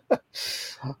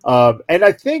 Right. And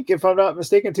I think, if I'm not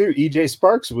mistaken, too, EJ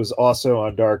Sparks was also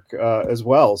on Dark as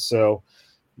well. So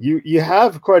you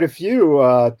have quite a few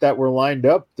that were lined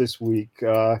up this week.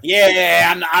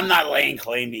 I'm not laying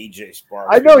claim to EJ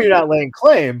Sparks. I know you're not laying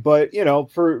claim, but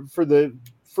for the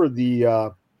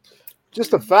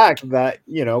just the fact that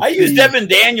I used Evan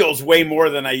Daniels way more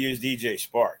than I used EJ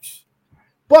Sparks.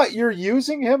 But you're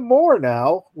using him more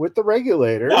now with the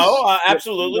regulators. No,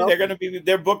 absolutely.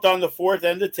 They're booked on the 4th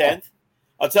and the 10th.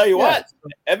 I'll tell you what,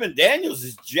 Evan Daniels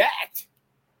is jacked.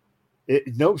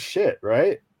 No shit,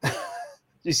 right?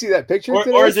 You see that picture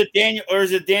today? Or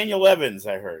is it Daniel Evans,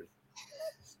 I heard.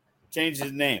 Changed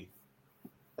his name.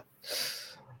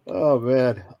 Oh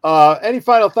man. Any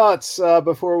final thoughts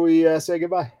before we say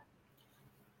goodbye?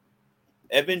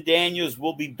 Evan Daniels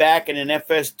will be back in an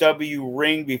FSW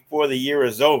ring before the year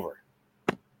is over.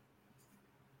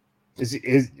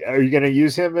 Are you going to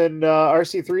use him and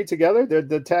RC3 together? They're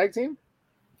the tag team?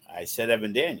 I said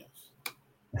Evan Daniels.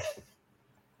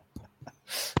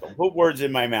 Don't put words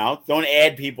in my mouth. Don't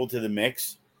add people to the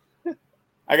mix.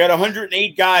 I got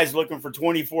 108 guys looking for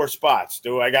 24 spots.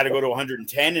 Do I got to go to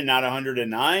 110 and not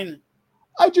 109?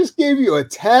 I just gave you a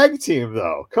tag team,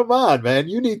 though. Come on, man.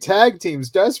 You need tag teams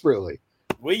desperately.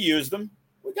 We use them.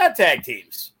 We got tag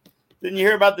teams. Didn't you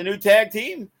hear about the new tag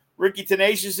team? Ricky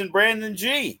Tenacious and Brandon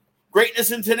G.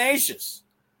 Greatness and Tenacious.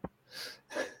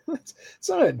 It's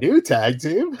not a new tag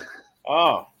team.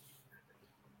 Oh.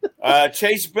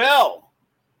 Chase Bell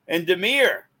and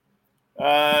Demir.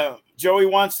 Joey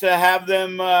wants to have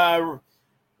them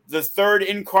the third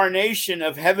incarnation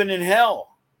of Heaven and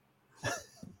Hell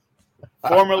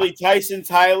Formerly Tyson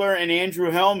Tyler and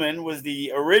Andrew Hellman was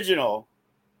the original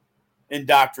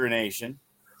indoctrination.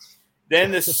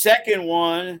 Then the second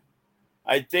one,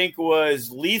 I think,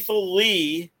 was Lethal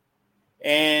Lee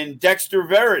and Dexter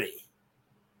Verity.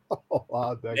 Oh,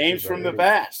 wow, Names from the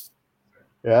past.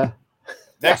 Yeah.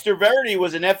 Dexter Verity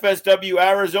was an FSW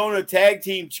Arizona tag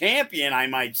team champion, I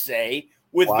might say,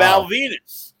 with Val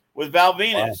Venus. Wow.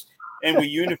 And we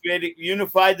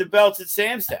unified the belts at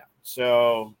Samstown.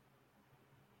 So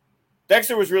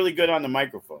Dexter was really good on the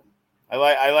microphone.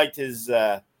 I liked his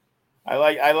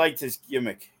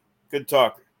gimmick. Good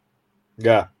talker.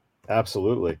 Yeah,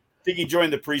 absolutely. I think he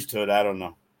joined the priesthood. I don't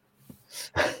know.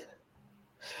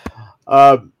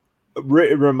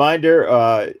 Reminder,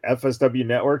 FSW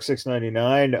Network,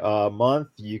 $6.99 a month.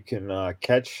 You can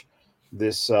catch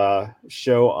this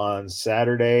show on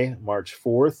Saturday, March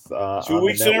 4th. 2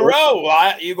 weeks in a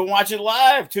row. You can watch it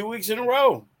live 2 weeks in a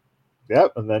row.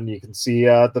 Yep, and then you can see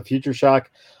the Future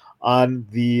Shock on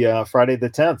the Friday the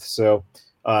 10th. So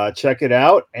check it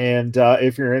out. And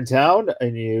if you're in town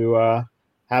and you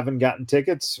haven't gotten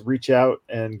tickets, reach out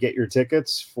and get your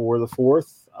tickets for the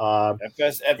 4th.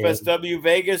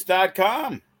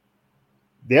 FSWVegas.com.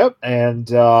 Yep.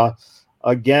 And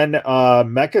again,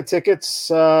 Mecca tickets,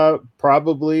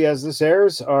 probably as this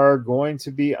airs, are going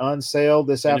to be on sale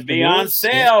this afternoon. Be on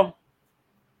sale.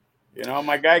 You know,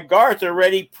 my guy Garth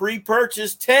already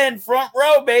pre-purchased 10 front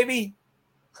row, baby.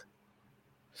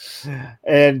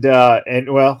 And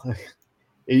well,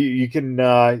 you can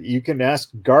ask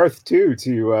Garth too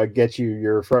to get you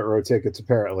your front row tickets.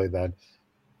 Apparently, then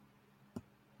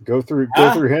go through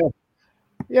him.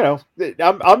 You know,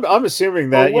 I'm assuming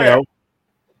that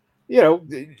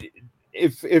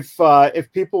if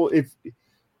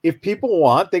people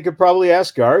want, they could probably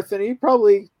ask Garth, and he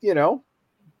probably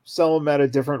sell them at a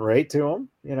different rate to them.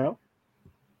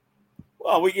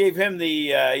 Well, we gave him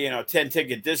the 10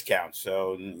 ticket discount,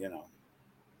 so the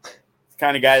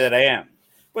kind of guy that I am.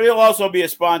 But he'll also be a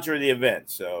sponsor of the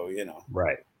event, so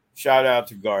right. Shout out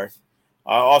to Garth.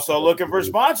 Also looking for a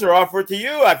sponsor offer to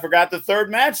you. I forgot the third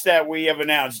match that we have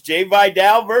announced: Jay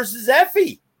Vidal versus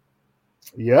Effie.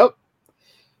 Yep.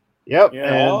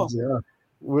 And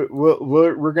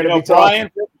we're going to be talking.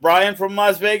 Brian from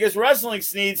Las Vegas Wrestling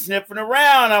sniffing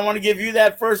around. I want to give you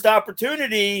that first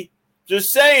opportunity.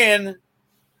 Just saying.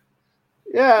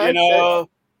 Yeah.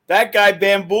 That guy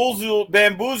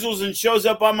bamboozles and shows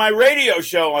up on my radio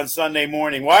show on Sunday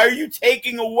morning. Why are you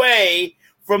taking away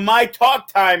from my talk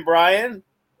time, Brian?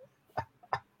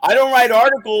 I don't write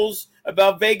articles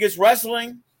about Vegas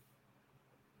wrestling.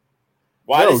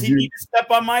 Why does he need to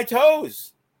step on my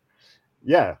toes?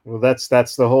 Yeah, well, that's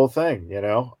the whole thing,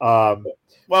 Well,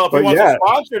 if he wants a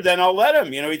sponsor, then I'll let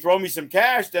him. He throw me some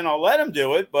cash, then I'll let him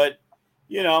do it. But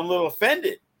I'm a little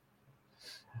offended.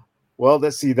 Well,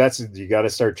 you got to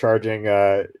start charging.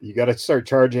 You got to start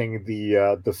charging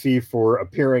the fee for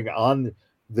appearing on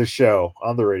the show,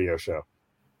 on the radio show.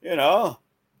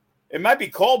 It might be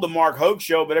called the Mark Hogue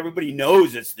Show, but everybody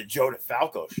knows it's the Joe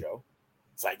DeFalco Show.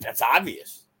 It's like, that's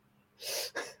obvious.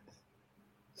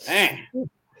 Man,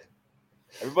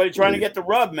 everybody trying to get the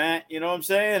rub, man. You know what I'm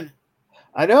saying?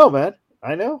 I know, man.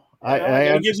 I know.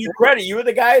 I give you credit. You were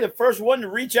the guy, the first one to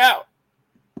reach out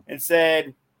and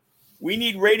said, we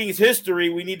need ratings history.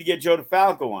 We need to get Joe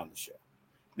DeFalco on the show.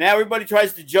 Now everybody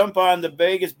tries to jump on the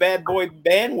Vegas bad boy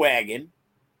bandwagon.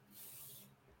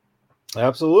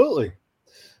 Absolutely.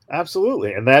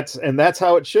 And that's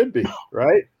how it should be,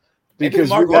 right?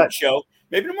 Because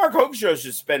maybe the Mark Hogue Show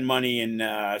should spend money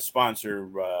and sponsor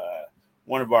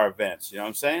one of our events. You know what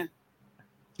I'm saying?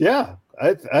 Yeah,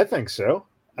 I think so.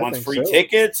 Wants free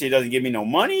tickets. He doesn't give me no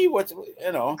money. I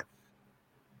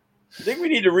think we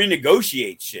need to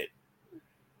renegotiate shit.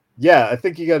 Yeah, I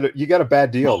think you got a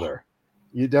bad deal there.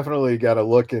 You definitely got to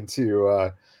look into.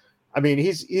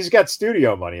 He's got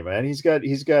studio money, man. He's got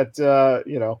he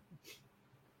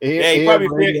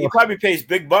probably pays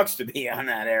big bucks to be on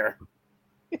that air.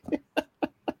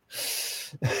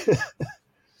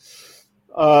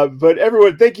 But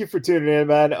everyone, thank you for tuning in,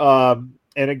 man.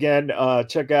 And again,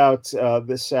 check out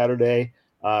this Saturday,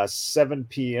 7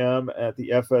 p.m. at the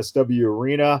FSW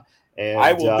Arena. And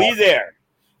I will be there.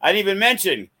 I didn't even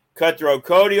mention Cutthroat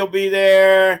Cody will be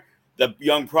there. The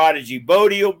Young Prodigy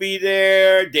Bodie will be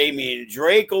there. Damian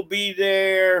Drake will be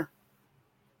there.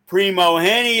 Primo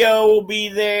Henio will be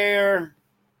there.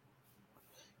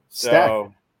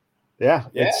 Stacked.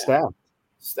 It's stacked.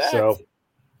 So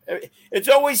it's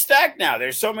always stacked now.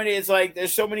 There's so many. It's like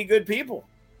there's so many good people.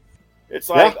 It's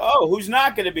like, who's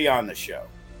not going to be on the show?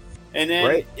 And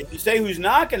then if you say who's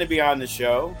not going to be on the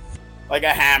show, like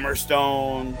a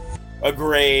Hammerstone a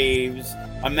Graves,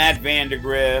 a Matt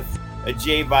Vandegrift, a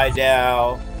Jay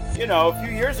Vidal. You know, a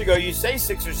few years ago, you say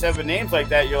 6 or 7 names like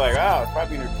that, you're like, oh, it's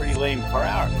probably a pretty lame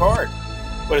card.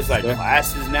 But it's like,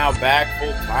 Class is now back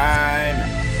full time.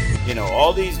 And, you know,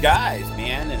 all these guys,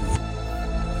 man.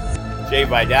 And Jay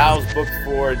Vidal's booked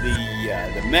for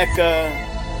the Mecca.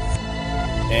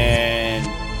 And,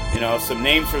 you know, some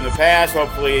names from the past.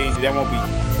 Hopefully there won't be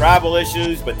travel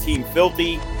issues. But Team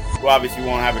Filthy, who obviously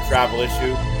won't have a travel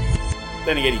issue.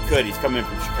 Then again, he could. He's coming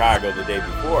from Chicago the day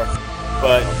before.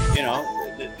 But, you know,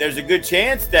 there's a good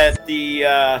chance that the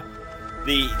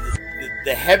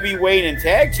heavyweight and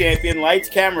tag champion Lights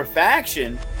Camera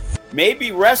Faction may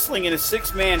be wrestling in a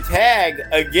 6-man tag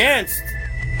against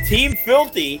Team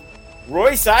Filthy,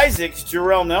 Royce Isaacs,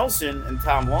 Jarrell Nelson, and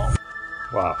Tom Long.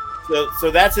 Wow.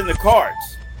 So that's in the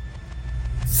cards.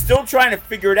 Still trying to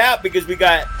figure it out because we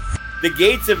got the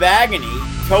Gates of Agony,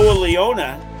 Toa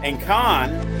Leona, and Khan